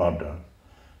not murder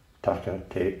Tucker,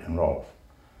 Tate and Rolf.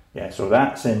 Yeah, so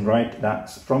that's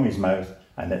that's from his mouth,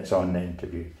 and it's on the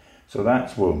interview. So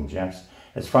that's Wooms, yes.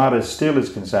 As far as Steele is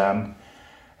concerned,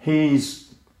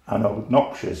 he's an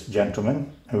obnoxious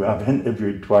gentleman who I've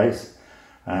interviewed twice,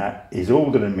 He's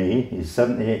older than me, he's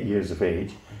 78 years of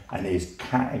age, and he's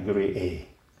category A.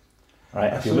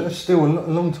 Right? So that's still a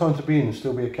long time to be in and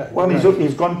still be a category Well, A.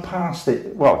 he's gone past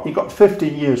it. Well, he got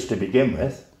 15 years to begin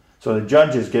with, so the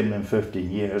judge has given him 15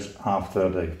 years after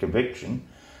the conviction,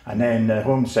 and then the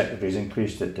Home Secretary's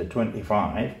increased it to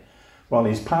 25. Well,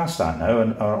 he's past that now,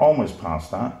 or almost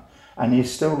past that, and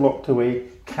he's still locked away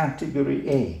category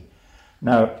A.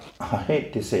 Now, I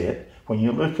hate to say it, when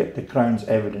you look at the Crown's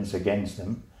evidence against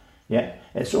him, yeah,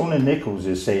 it's only Nicholls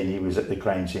who's saying he was at the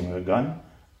crime scene with a gun.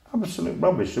 Absolute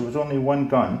rubbish. There was only one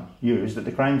gun used at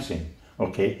the crime scene.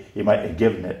 Okay, he might have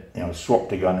given it, swapped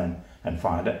the gun and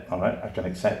fired it. All right, I can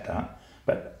accept that.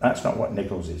 But that's not what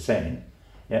Nicholls is saying.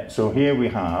 Yeah, so here we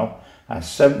have a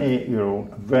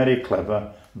 78-year-old, very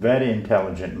clever, very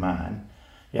intelligent man,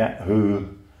 yeah,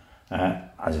 who,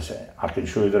 as I say, I can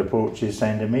show you the reports he's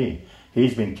sending me.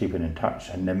 He's been keeping in touch,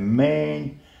 and the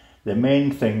main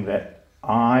thing that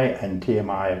I and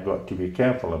TMI have got to be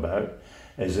careful about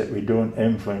is that we don't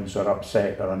influence or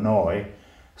upset or annoy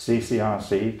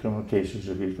CCRC, Criminal Cases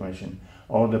Review Commission,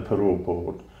 or the Parole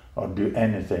Board, or do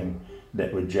anything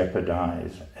that would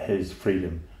jeopardise his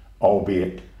freedom,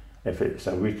 albeit if it's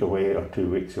a week away or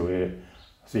 2 weeks away,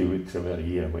 3 weeks away, a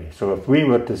year away. So if we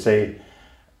were to say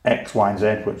X, Y, and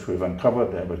Z, which we've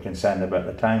uncovered, that we're concerned about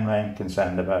the timeline,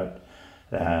 concerned about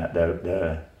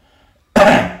the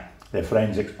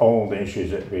forensics, all the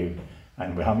issues that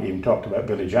and we haven't even talked about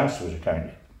Billy Jasper's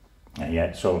account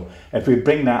yet. So if we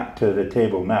bring that to the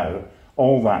table now,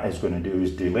 all that is going to do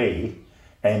is delay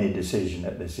any decision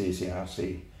that the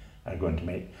CCRC are going to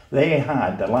make. They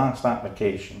had the last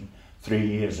application 3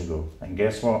 years ago, and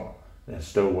guess what? They're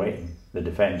still waiting, the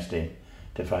defence team,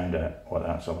 to find out what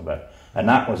that's all about. And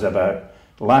that was about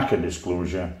lack of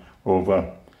disclosure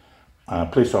over a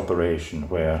police operation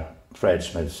where Fred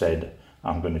Smith said,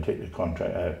 I'm going to take the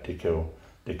contract out to kill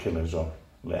the killers of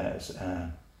Lee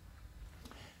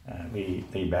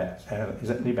Betts, is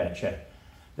it Lee Betts, yeah?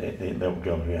 The little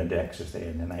girl who had access there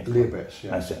in the night. Lee Betts, yeah.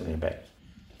 That's it, Lee Betts.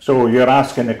 So you're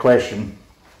asking the question,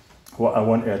 what I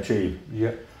want to achieve.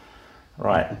 Yeah.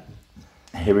 Right,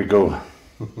 here we go.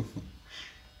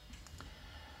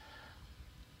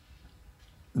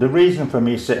 The reason for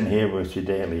me sitting here with you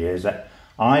daily is that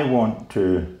I want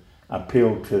to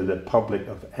appeal to the public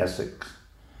of Essex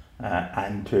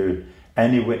and to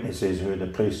any witnesses who the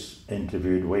police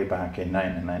interviewed way back in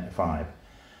 1995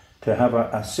 to have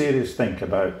a serious think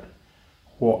about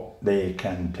what they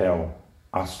can tell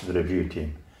us, the review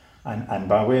team. And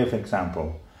by way of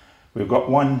example, we've got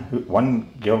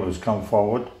one girl who's come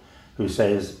forward who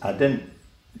says, I didn't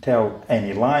tell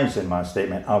any lies in my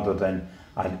statement other than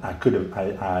I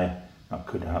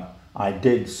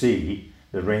did see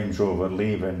the Range Rover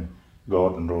leaving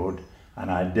Gordon Road, and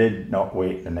I did not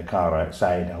wait in the car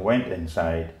outside. I went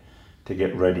inside to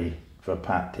get ready for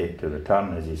Pat Tate to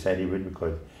return, as he said he would,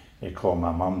 because he called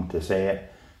my mum to say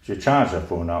it. She charged her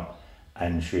phone up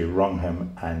and she rung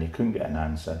him, and he couldn't get an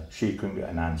answer. She couldn't get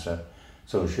an answer,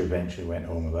 so she eventually went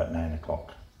home about 9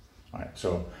 o'clock. Right,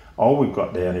 so all we've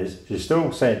got there is, she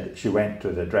still said that she went to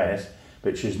the address,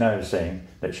 but she's now saying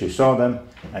that she saw them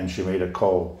and she made a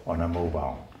call on a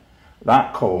mobile.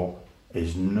 That call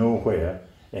is nowhere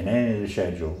in any of the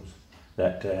schedules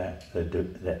that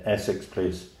the Essex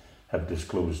Police have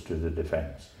disclosed to the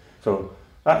defence. So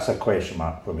that's a question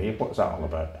mark for me. What's that all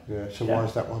about? Yeah, so why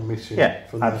is that one missing? Yeah,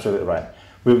 absolutely right.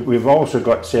 We've also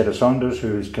got Sarah Saunders,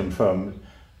 who's confirmed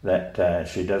that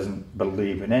she doesn't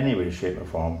believe in any way, shape or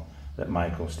form that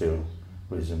Michael Steele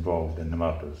was involved in the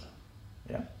murders.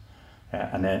 Yeah.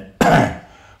 And then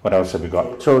what else have we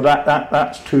got? So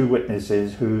that's two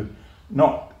witnesses who,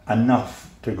 not enough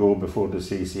to go before the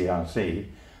CCRC,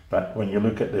 but when you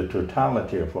look at the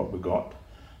totality of what we got,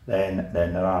 then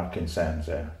there are concerns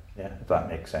there. Yeah, if that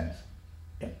makes sense.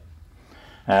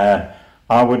 Yeah.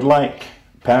 I would like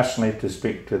personally to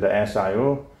speak to the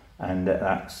SIO, and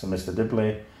that's Mr.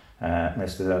 Dibley.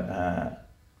 There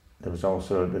was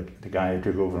also the guy who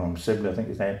took over from Sibley, I think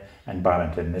his name, and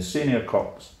Barrington, the senior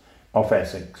cops of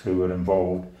Essex who were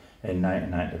involved in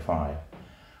 1995.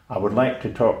 I would like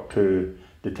to talk to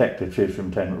Detective Chief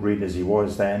Superintendent Reid, as he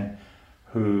was then,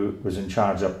 who was in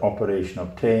charge of Operation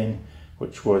Obtain,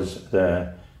 which was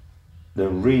the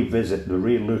revisit, the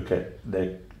relook at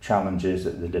the challenges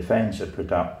that the defence had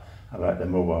put up about the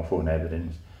mobile phone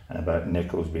evidence and about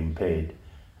Nicholls being paid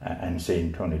and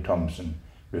saying Tony Thompson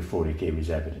before he gave his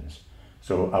evidence.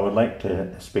 So I would like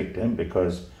to speak to him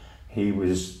because he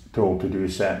was told to do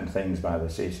certain things by the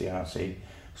CCRC,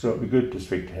 so it'd be good to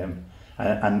speak to him.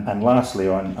 And lastly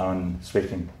on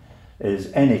speaking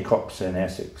is any cops in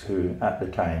Essex who at the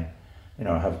time,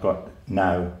 have got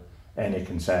now any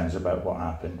concerns about what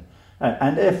happened.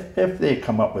 And if they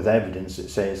come up with evidence that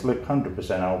says, look, 100%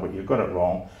 Albert, you've got it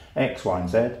wrong, X, Y, and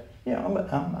Z, yeah,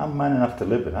 I'm man enough to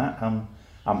live with that.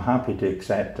 I'm happy to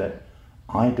accept that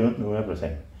I don't know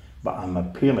everything, but I'm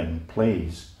appealing,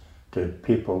 please, to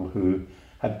people who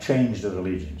have changed their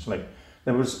allegiance. Like,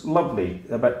 there was lovely,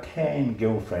 about 10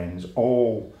 girlfriends,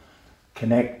 all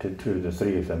connected to the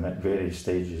three of them at various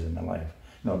stages in their life.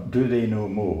 Now, do they know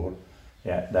more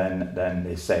than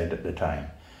they said at the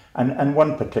time? And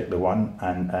one particular one,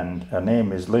 and her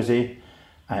name is Lizzie,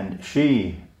 and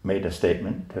she made a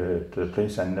statement to the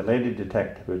police, and the lady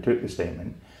detective who took the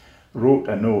statement wrote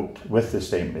a note with the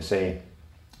statement to say,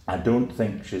 I don't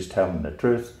think she's telling the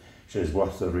truth, she's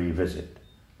worth a revisit.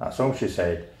 That's all she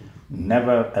said.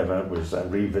 Never ever was a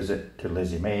revisit to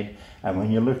Lizzie made. And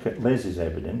when you look at Lizzie's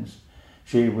evidence,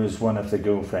 she was one of the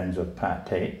girlfriends of Pat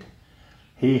Tate.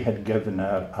 He had given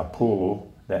her a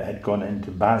Polo that had gone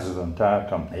into Basildon Tire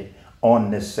Company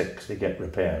on the 6th to get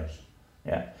repairs.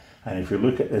 Yeah. And if you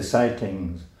look at the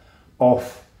sightings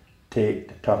of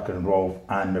Tate, Tucker and Rolf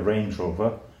and the Range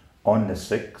Rover on the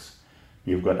 6th,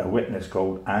 you've got a witness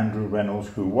called Andrew Reynolds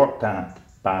who worked at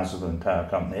Basildon Tire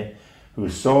Company, who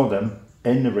saw them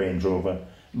in the Range Rover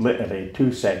literally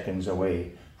 2 seconds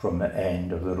away from the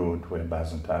end of the road where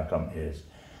Basildon Tire Company is.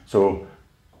 So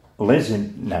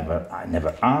Lizzie never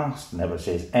asked, never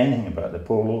says anything about the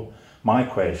Polo. My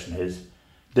question is,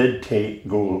 did Tate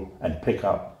go and pick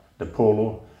up the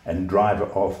Polo and drive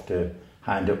it off to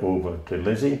hand it over to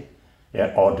Lizzie?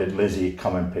 Yeah, or did Lizzie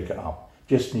come and pick it up?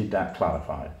 Just need that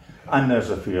clarified. And there's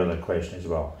a few other questions as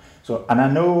well. So, and I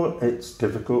know it's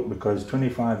difficult because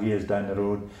 25 years down the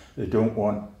road, they don't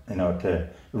want, to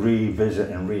revisit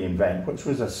and reinvent, which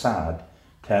was a sad,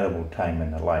 terrible time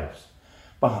in their lives.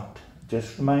 But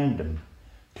just remind them,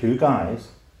 2 guys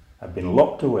have been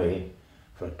locked away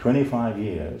for 25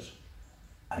 years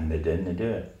and they didn't do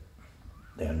it.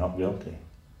 They're not guilty.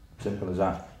 Simple as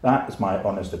that. That is my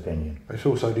honest opinion. It's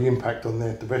also the impact on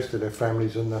the rest of their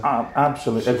families and the...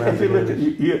 Absolutely. If you look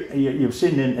at, you've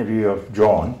seen the interview of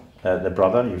John, the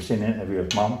brother, you've seen the interview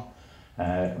of Mum,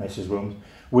 Mrs. Williams.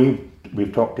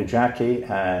 We've talked to Jackie,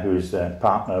 who's the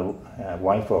partner,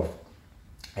 wife of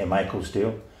Michael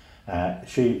Steele.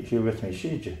 She with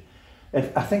me.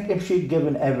 I think if she'd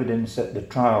given evidence at the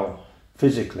trial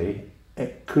physically,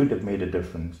 it could have made a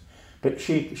difference. But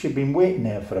she'd been waiting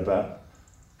there for about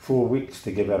 4 weeks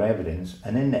to give her evidence,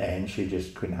 and in the end she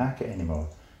just couldn't hack it anymore.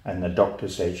 And the doctor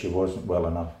said she wasn't well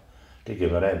enough to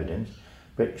give her evidence.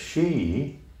 But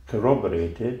she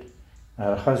corroborated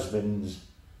her husband's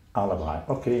alibi.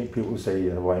 Okay, people say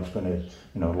the wife's going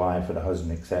to, lie for the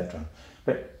husband, etc.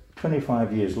 But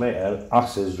 25 years later,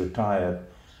 us as retired,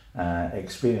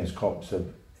 experienced cops have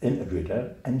interviewed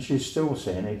her, and she's still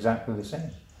saying exactly the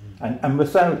same. And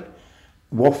without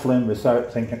waffling,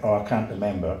 without thinking, oh, I can't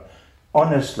remember,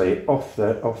 honestly, off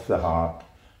the heart,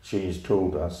 she's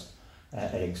told us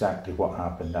exactly what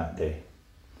happened that day.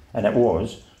 And it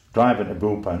was driving to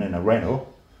Bullpen in a Renault,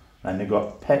 and they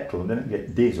got petrol, they didn't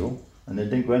get diesel, and they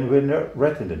didn't go anywhere near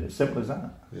Rettendon. It's simple as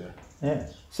that. Yeah,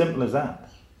 simple as that.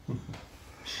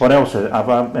 What else have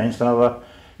I mentioned?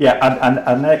 And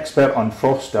an expert on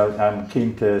frost. I'm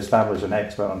keen to establish an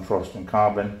expert on frost and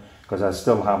carbon, because I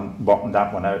still haven't bottomed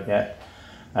that one out yet.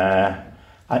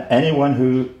 Anyone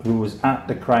who was at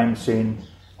the crime scene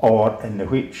or in the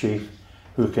wheat sheaf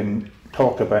who can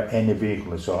talk about any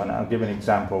vehicle or so on. I'll give an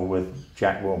example with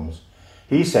Jack Wilms.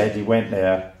 He said he went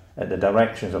there at the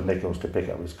directions of Nicholls to pick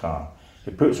up his car.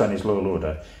 He puts on his low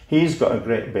loader. He's got a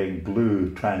great big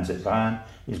blue transit van.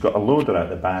 He's got a loader at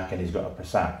the back, and he's got a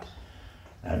Passat.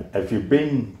 Now,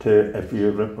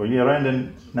 were you around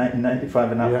in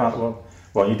 1995 in that part of the world?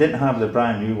 Well, you didn't have the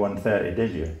brand new 130,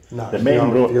 did you? No. The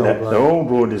main road, the old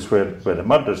road is where the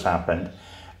murders happened,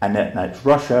 and it's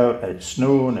rush hour, it's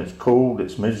snowing, it's cold,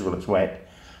 it's miserable, it's wet.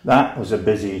 That was a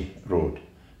busy road,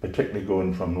 particularly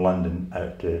going from London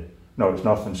out to, no, it's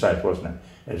north and south, wasn't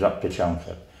it? It was up to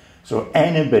Chelmsford. So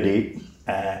anybody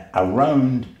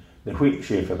around the wheat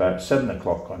sheaf about 7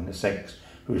 o'clock on the 6th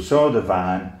who saw the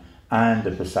van and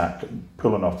the Passat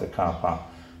pulling off the car park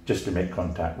just to make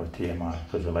contact with TMI,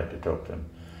 because we like to talk to him.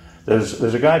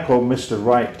 There's a guy called Mr.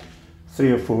 Wright,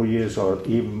 3 or 4 years or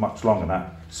even much longer than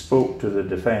that, spoke to the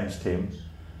defence team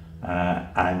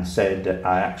and said that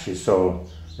I actually saw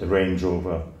the Range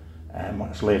Rover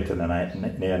much later in the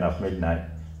night, near enough midnight,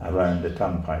 around the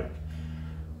turnpike.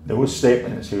 There was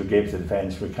statements who gave to the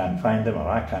defence, we can't find them, or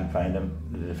I can't find them,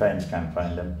 the defence can't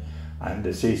find them, and the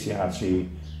CCRC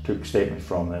took statements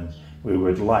from them. We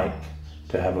would like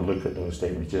to have a look at those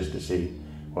statements just to see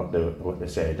what they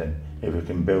said, and if we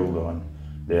can build on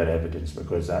their evidence,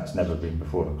 because that's never been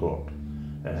before a court,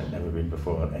 never been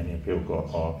before any appeal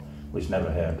court, or was never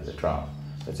heard at the trial.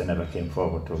 It never came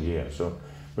forward till years. So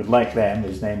we'd like them,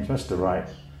 his name's Mr. Wright,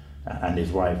 and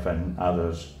his wife and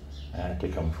others to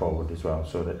come forward as well,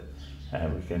 so that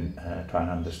we can try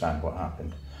and understand what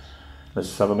happened.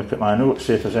 Let's have a look at my notes,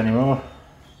 see if there's any more.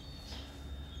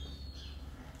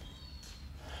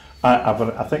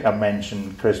 I think I've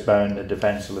mentioned Chris Bowen, the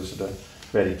defence solicitor,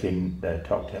 very keen to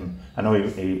talk to him. I know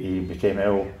he became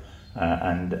ill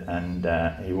and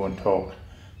he won't talk,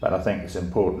 but I think it's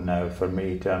important now for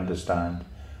me to understand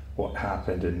what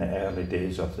happened in the early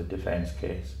days of the defence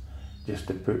case, just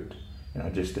to put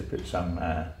some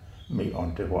meat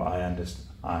onto what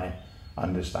I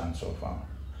understand so far.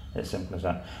 It's simple as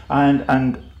that.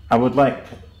 And I would like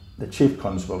the Chief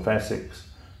Constable of Essex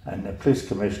and the Police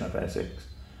Commissioner of Essex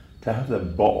to have the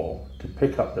bottle to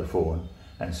pick up the phone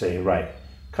and say, right,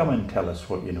 come and tell us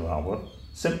what you know, Albert.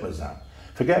 Simple as that.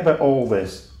 Forget about all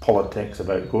this politics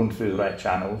about going through the right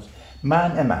channels.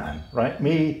 Man to man, right?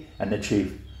 Me and the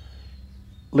Chief,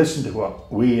 listen to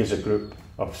what we as a group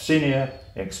of senior,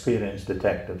 experienced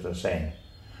detectives are saying.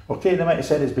 Okay, they might have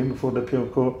said it's been before the appeal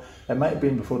court, it might have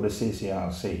been before the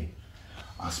CCRC.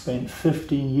 I spent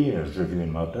 15 years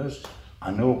reviewing murders. I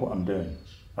know what I'm doing,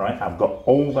 all right? I've got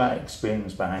all that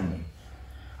experience behind me.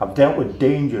 I've dealt with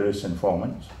dangerous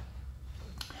informants.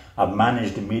 I've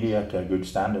managed the media to a good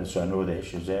standard, so I know the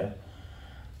issues there.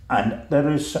 And there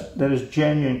is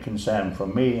genuine concern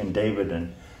from me and David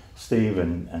and Steve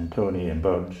and Tony and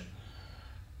Budge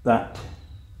that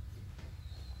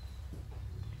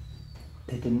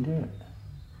they didn't do it.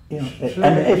 You know,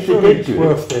 and if they did do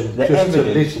worth it, them just to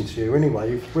listen to you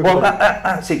anyway. Well,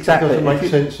 that's exactly. It doesn't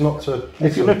make sense not to listen.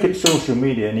 If you look at social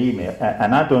media and email,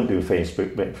 and I don't do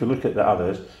Facebook, but if you look at the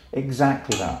others,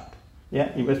 exactly that.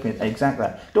 Yeah, you with me? Exactly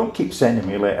that. Don't keep sending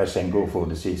me letters saying go for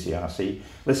the CCRC.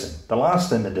 Listen, the last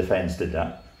time the defence did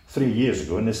that 3 years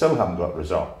ago, and they still haven't got a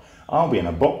result. I'll be in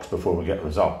a box before we get a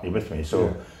result. You with me? So,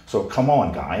 yeah. So come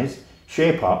on, guys,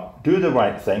 shape up, do the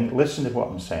right thing, listen to what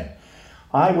I'm saying.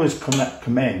 I was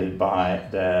commended by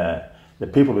the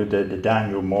people who did the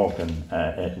Daniel Morgan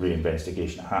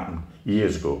reinvestigation that happened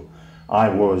years ago. I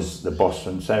was the boss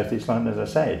from South East London, as I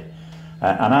said,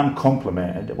 and I'm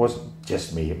complimented. It wasn't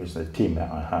just me; it was the team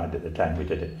that I had at the time we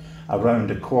did it, around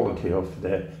the quality of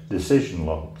the decision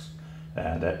logs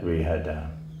that we had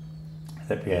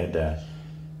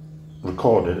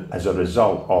recorded as a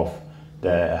result of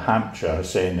the Hampshire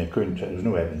saying they couldn't. There was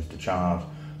no evidence to charge.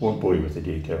 Won't bore you with the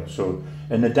details. So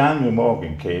in the Daniel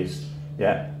Morgan case,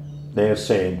 yeah, they're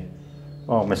saying,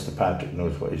 oh, Mr. Patrick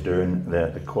knows what he's doing.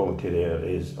 The quality there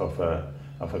is of a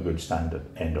good standard.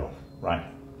 End of. Right.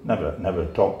 Never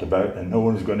talked about, and no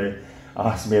one's going to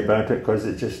ask me about it because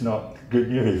it's just not good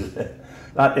news.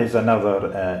 That is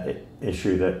another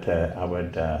issue that I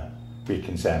would be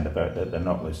concerned about, that they're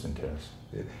not listening to us.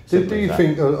 Yeah. Do you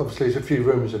think, obviously there's a few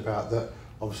rumours about that,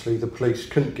 obviously the police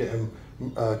couldn't get him,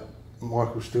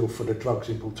 Michael Steele, for the drugs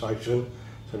importation,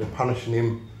 so they're punishing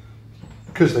him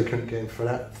because they couldn't get him for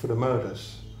that, for the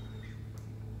murders.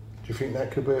 Do you think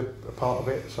that could be a part of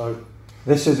it? So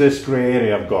this is this grey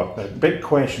area I've got. The big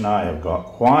question I have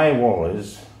got: why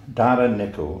was Darren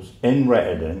Nicholls in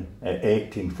Rettendon at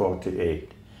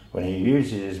 1848 when he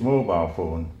uses his mobile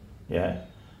phone, yeah,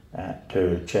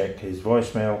 to check his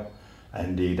voicemail,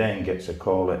 and he then gets a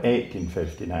call at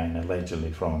 1859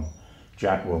 allegedly from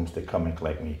Jack Wilms to come and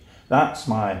collect me? That's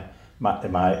my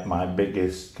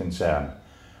biggest concern.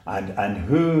 And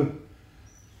who...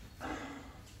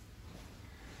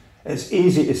 It's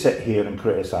easy to sit here and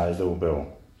criticise old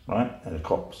Bill, right, and the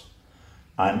cops.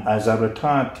 And as a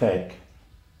retired tech,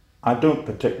 I don't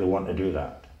particularly want to do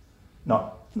that.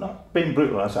 Not being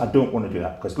brutal, I don't want to do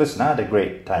that, because listen, I had a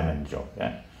great time in the job,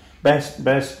 yeah,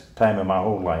 best time of my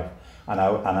whole life, and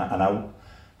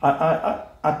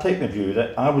I take the view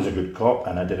that I was a good cop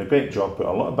and I did a great job, put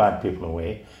a lot of bad people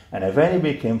away, and if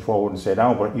anybody came forward and said,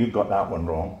 Albert, you got that one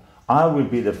wrong, I would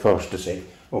be the first to say,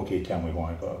 okay, tell me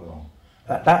why I got it wrong.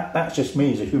 That's just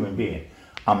me as a human being.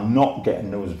 I'm not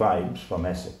getting those vibes from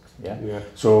Essex, yeah?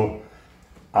 So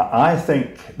I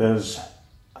think there's,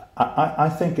 I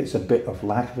think it's a bit of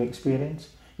lack of experience.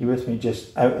 You with me?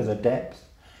 Just out of the depth.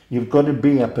 You've got to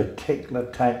be a particular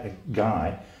type of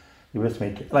guy. You with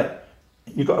me? Like,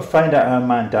 you've got to find out how a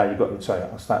man died. Sorry,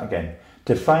 I'll start again.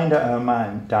 To find out how a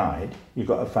man died, you've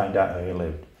got to find out how he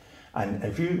lived. And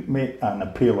if you make an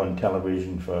appeal on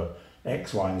television for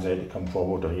X, Y, and Z to come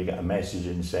forward, or you get a message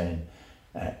in saying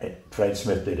Fred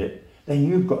Smith did it, then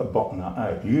you've got to bottom that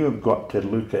out. You've got to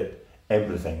look at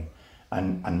everything.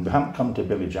 And we haven't come to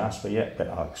Billy Jasper yet, but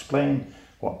I'll explain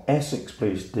what Essex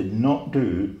Police did not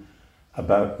do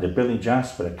about the Billy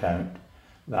Jasper account,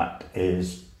 that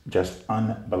is just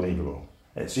unbelievable.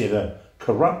 It's either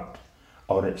corrupt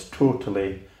or it's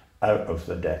totally out of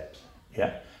the depth.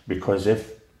 Yeah, because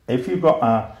if you've got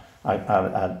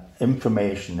a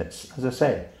information that's, as I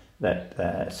say,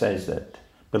 that says that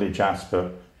Billy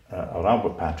Jasper or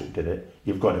Albert Patric did it,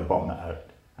 you've got to bottom it out,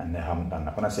 and they haven't done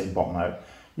that. When I say bottom out,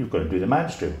 you've got to do the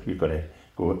magistrate. You've got to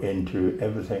go into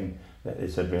everything that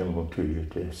is available to you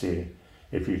to see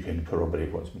if you can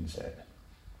corroborate what's been said.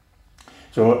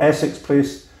 So Essex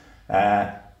Police,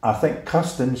 I think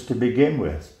Customs to begin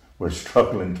with were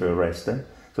struggling to arrest him.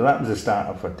 So that was a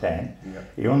start for 10.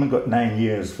 Yep. He only got 9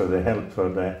 years for the help for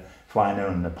the flying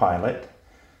on the pilot.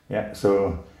 Yeah,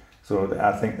 so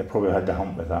I think they probably had to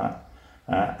hump with that.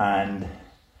 And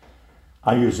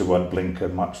I use the word blinker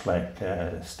much like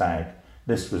Stag.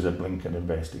 This was a blinker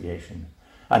investigation.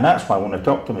 And that's why when I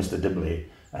talked to Mr. Dibley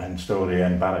and Story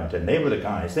and Barrington, they were the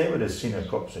guys, they were the senior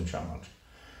cops in charge,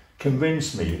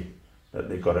 convinced me that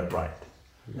they got it right.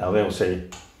 Now they'll say,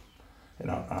 you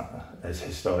know, as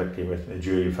historically with the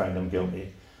jury found him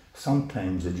guilty,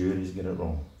 sometimes the juries get it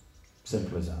wrong.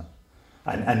 Simple as that.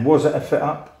 And was it a fit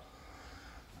up?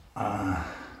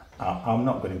 I'm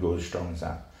not going to go as strong as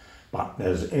that. But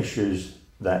there's issues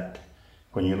that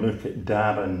when you look at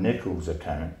Darren Nicholls'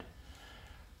 account,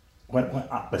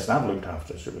 listen, I've looked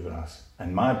after Supergrass,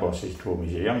 and my boss has told me,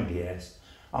 he's a young DS,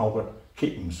 Albert,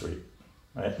 keep him sweet.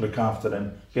 Right? Look after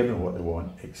them, give them what they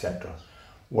want, etc.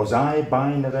 Was I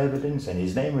buying their evidence? And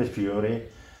his name was Fiore,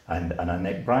 and a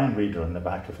Nick Bryan reader on the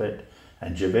back of it,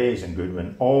 and Gervais and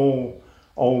Goodwin, all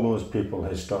those people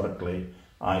historically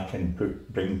I can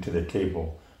bring to the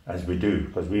table, as we do,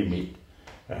 because we meet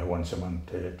once a month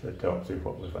to talk through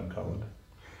what we've uncovered.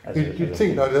 You'd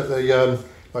think though that the,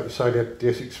 like you say,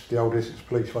 the old Essex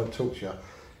Police won't talk to you.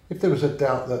 If there was a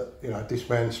doubt that, you know, this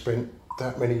man spent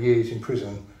that many years in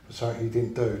prison for something he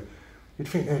didn't do, you'd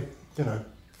think they'd, you know,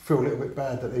 feel a little bit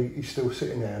bad that he's still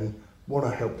sitting there and want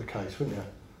to help the case, wouldn't you?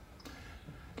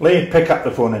 Lee, pick up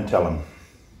the phone and tell him.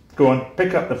 Go on,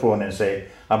 pick up the phone and say,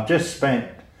 I've just spent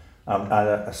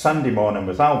a Sunday morning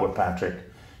with Albert Patric.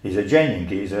 He's a genuine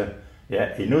geezer.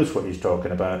 Yeah, he knows what he's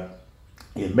talking about.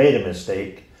 You've made a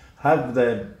mistake. Have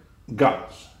the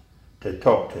guts to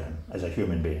talk to him as a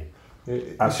human being.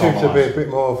 It seems to be a bit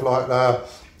more of like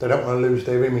they don't want to lose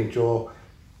their image, or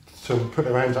to put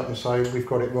their hands up and say we've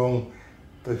got it wrong.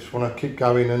 They just want to keep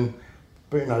going,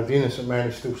 but you know, the innocent man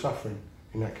is still suffering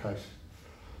in that case.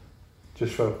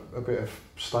 Just for a bit of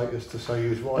status to say he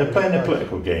was right. They're playing the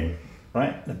political game,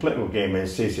 right? The political game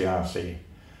is CCRC.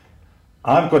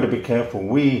 I've got to be careful,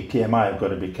 we, TMI, have got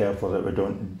to be careful that we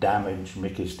don't damage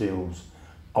Mickey Steele's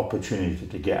opportunity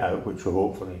to get out, which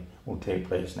hopefully will take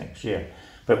place next year.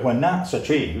 But when that's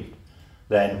achieved,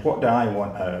 then what do I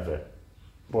want out of it?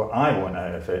 What I want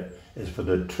out of it is for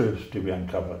the truth to be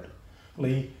uncovered.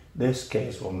 Lee, this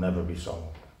case will never be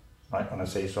solved. Right? When I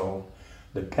say solved,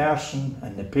 the person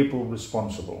and the people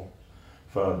responsible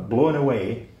for blowing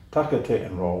away Tucker, Tate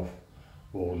and Rolf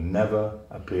will never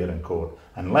appear in court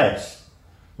unless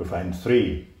we find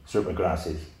 3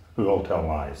 Supergrasses who all tell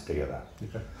lies together.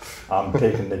 Yeah. I'm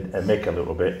taking the mick a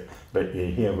little bit, but you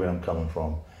hear where I'm coming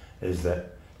from, is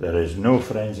that there is no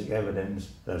forensic evidence,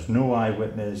 there's no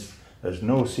eyewitness, there's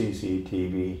no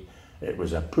CCTV. It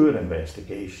was a poor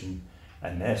investigation,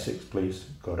 and the Essex Police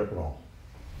got it wrong.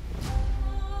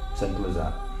 Simple as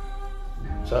that.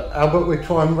 So Albert, we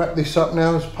try and wrap this up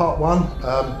now as part 1.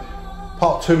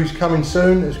 Part 2 is coming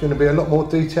soon. There's going to be a lot more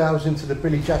details into the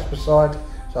Billy Jasper side,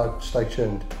 so stay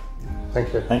tuned.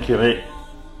 Thank you. Thank you, Lee.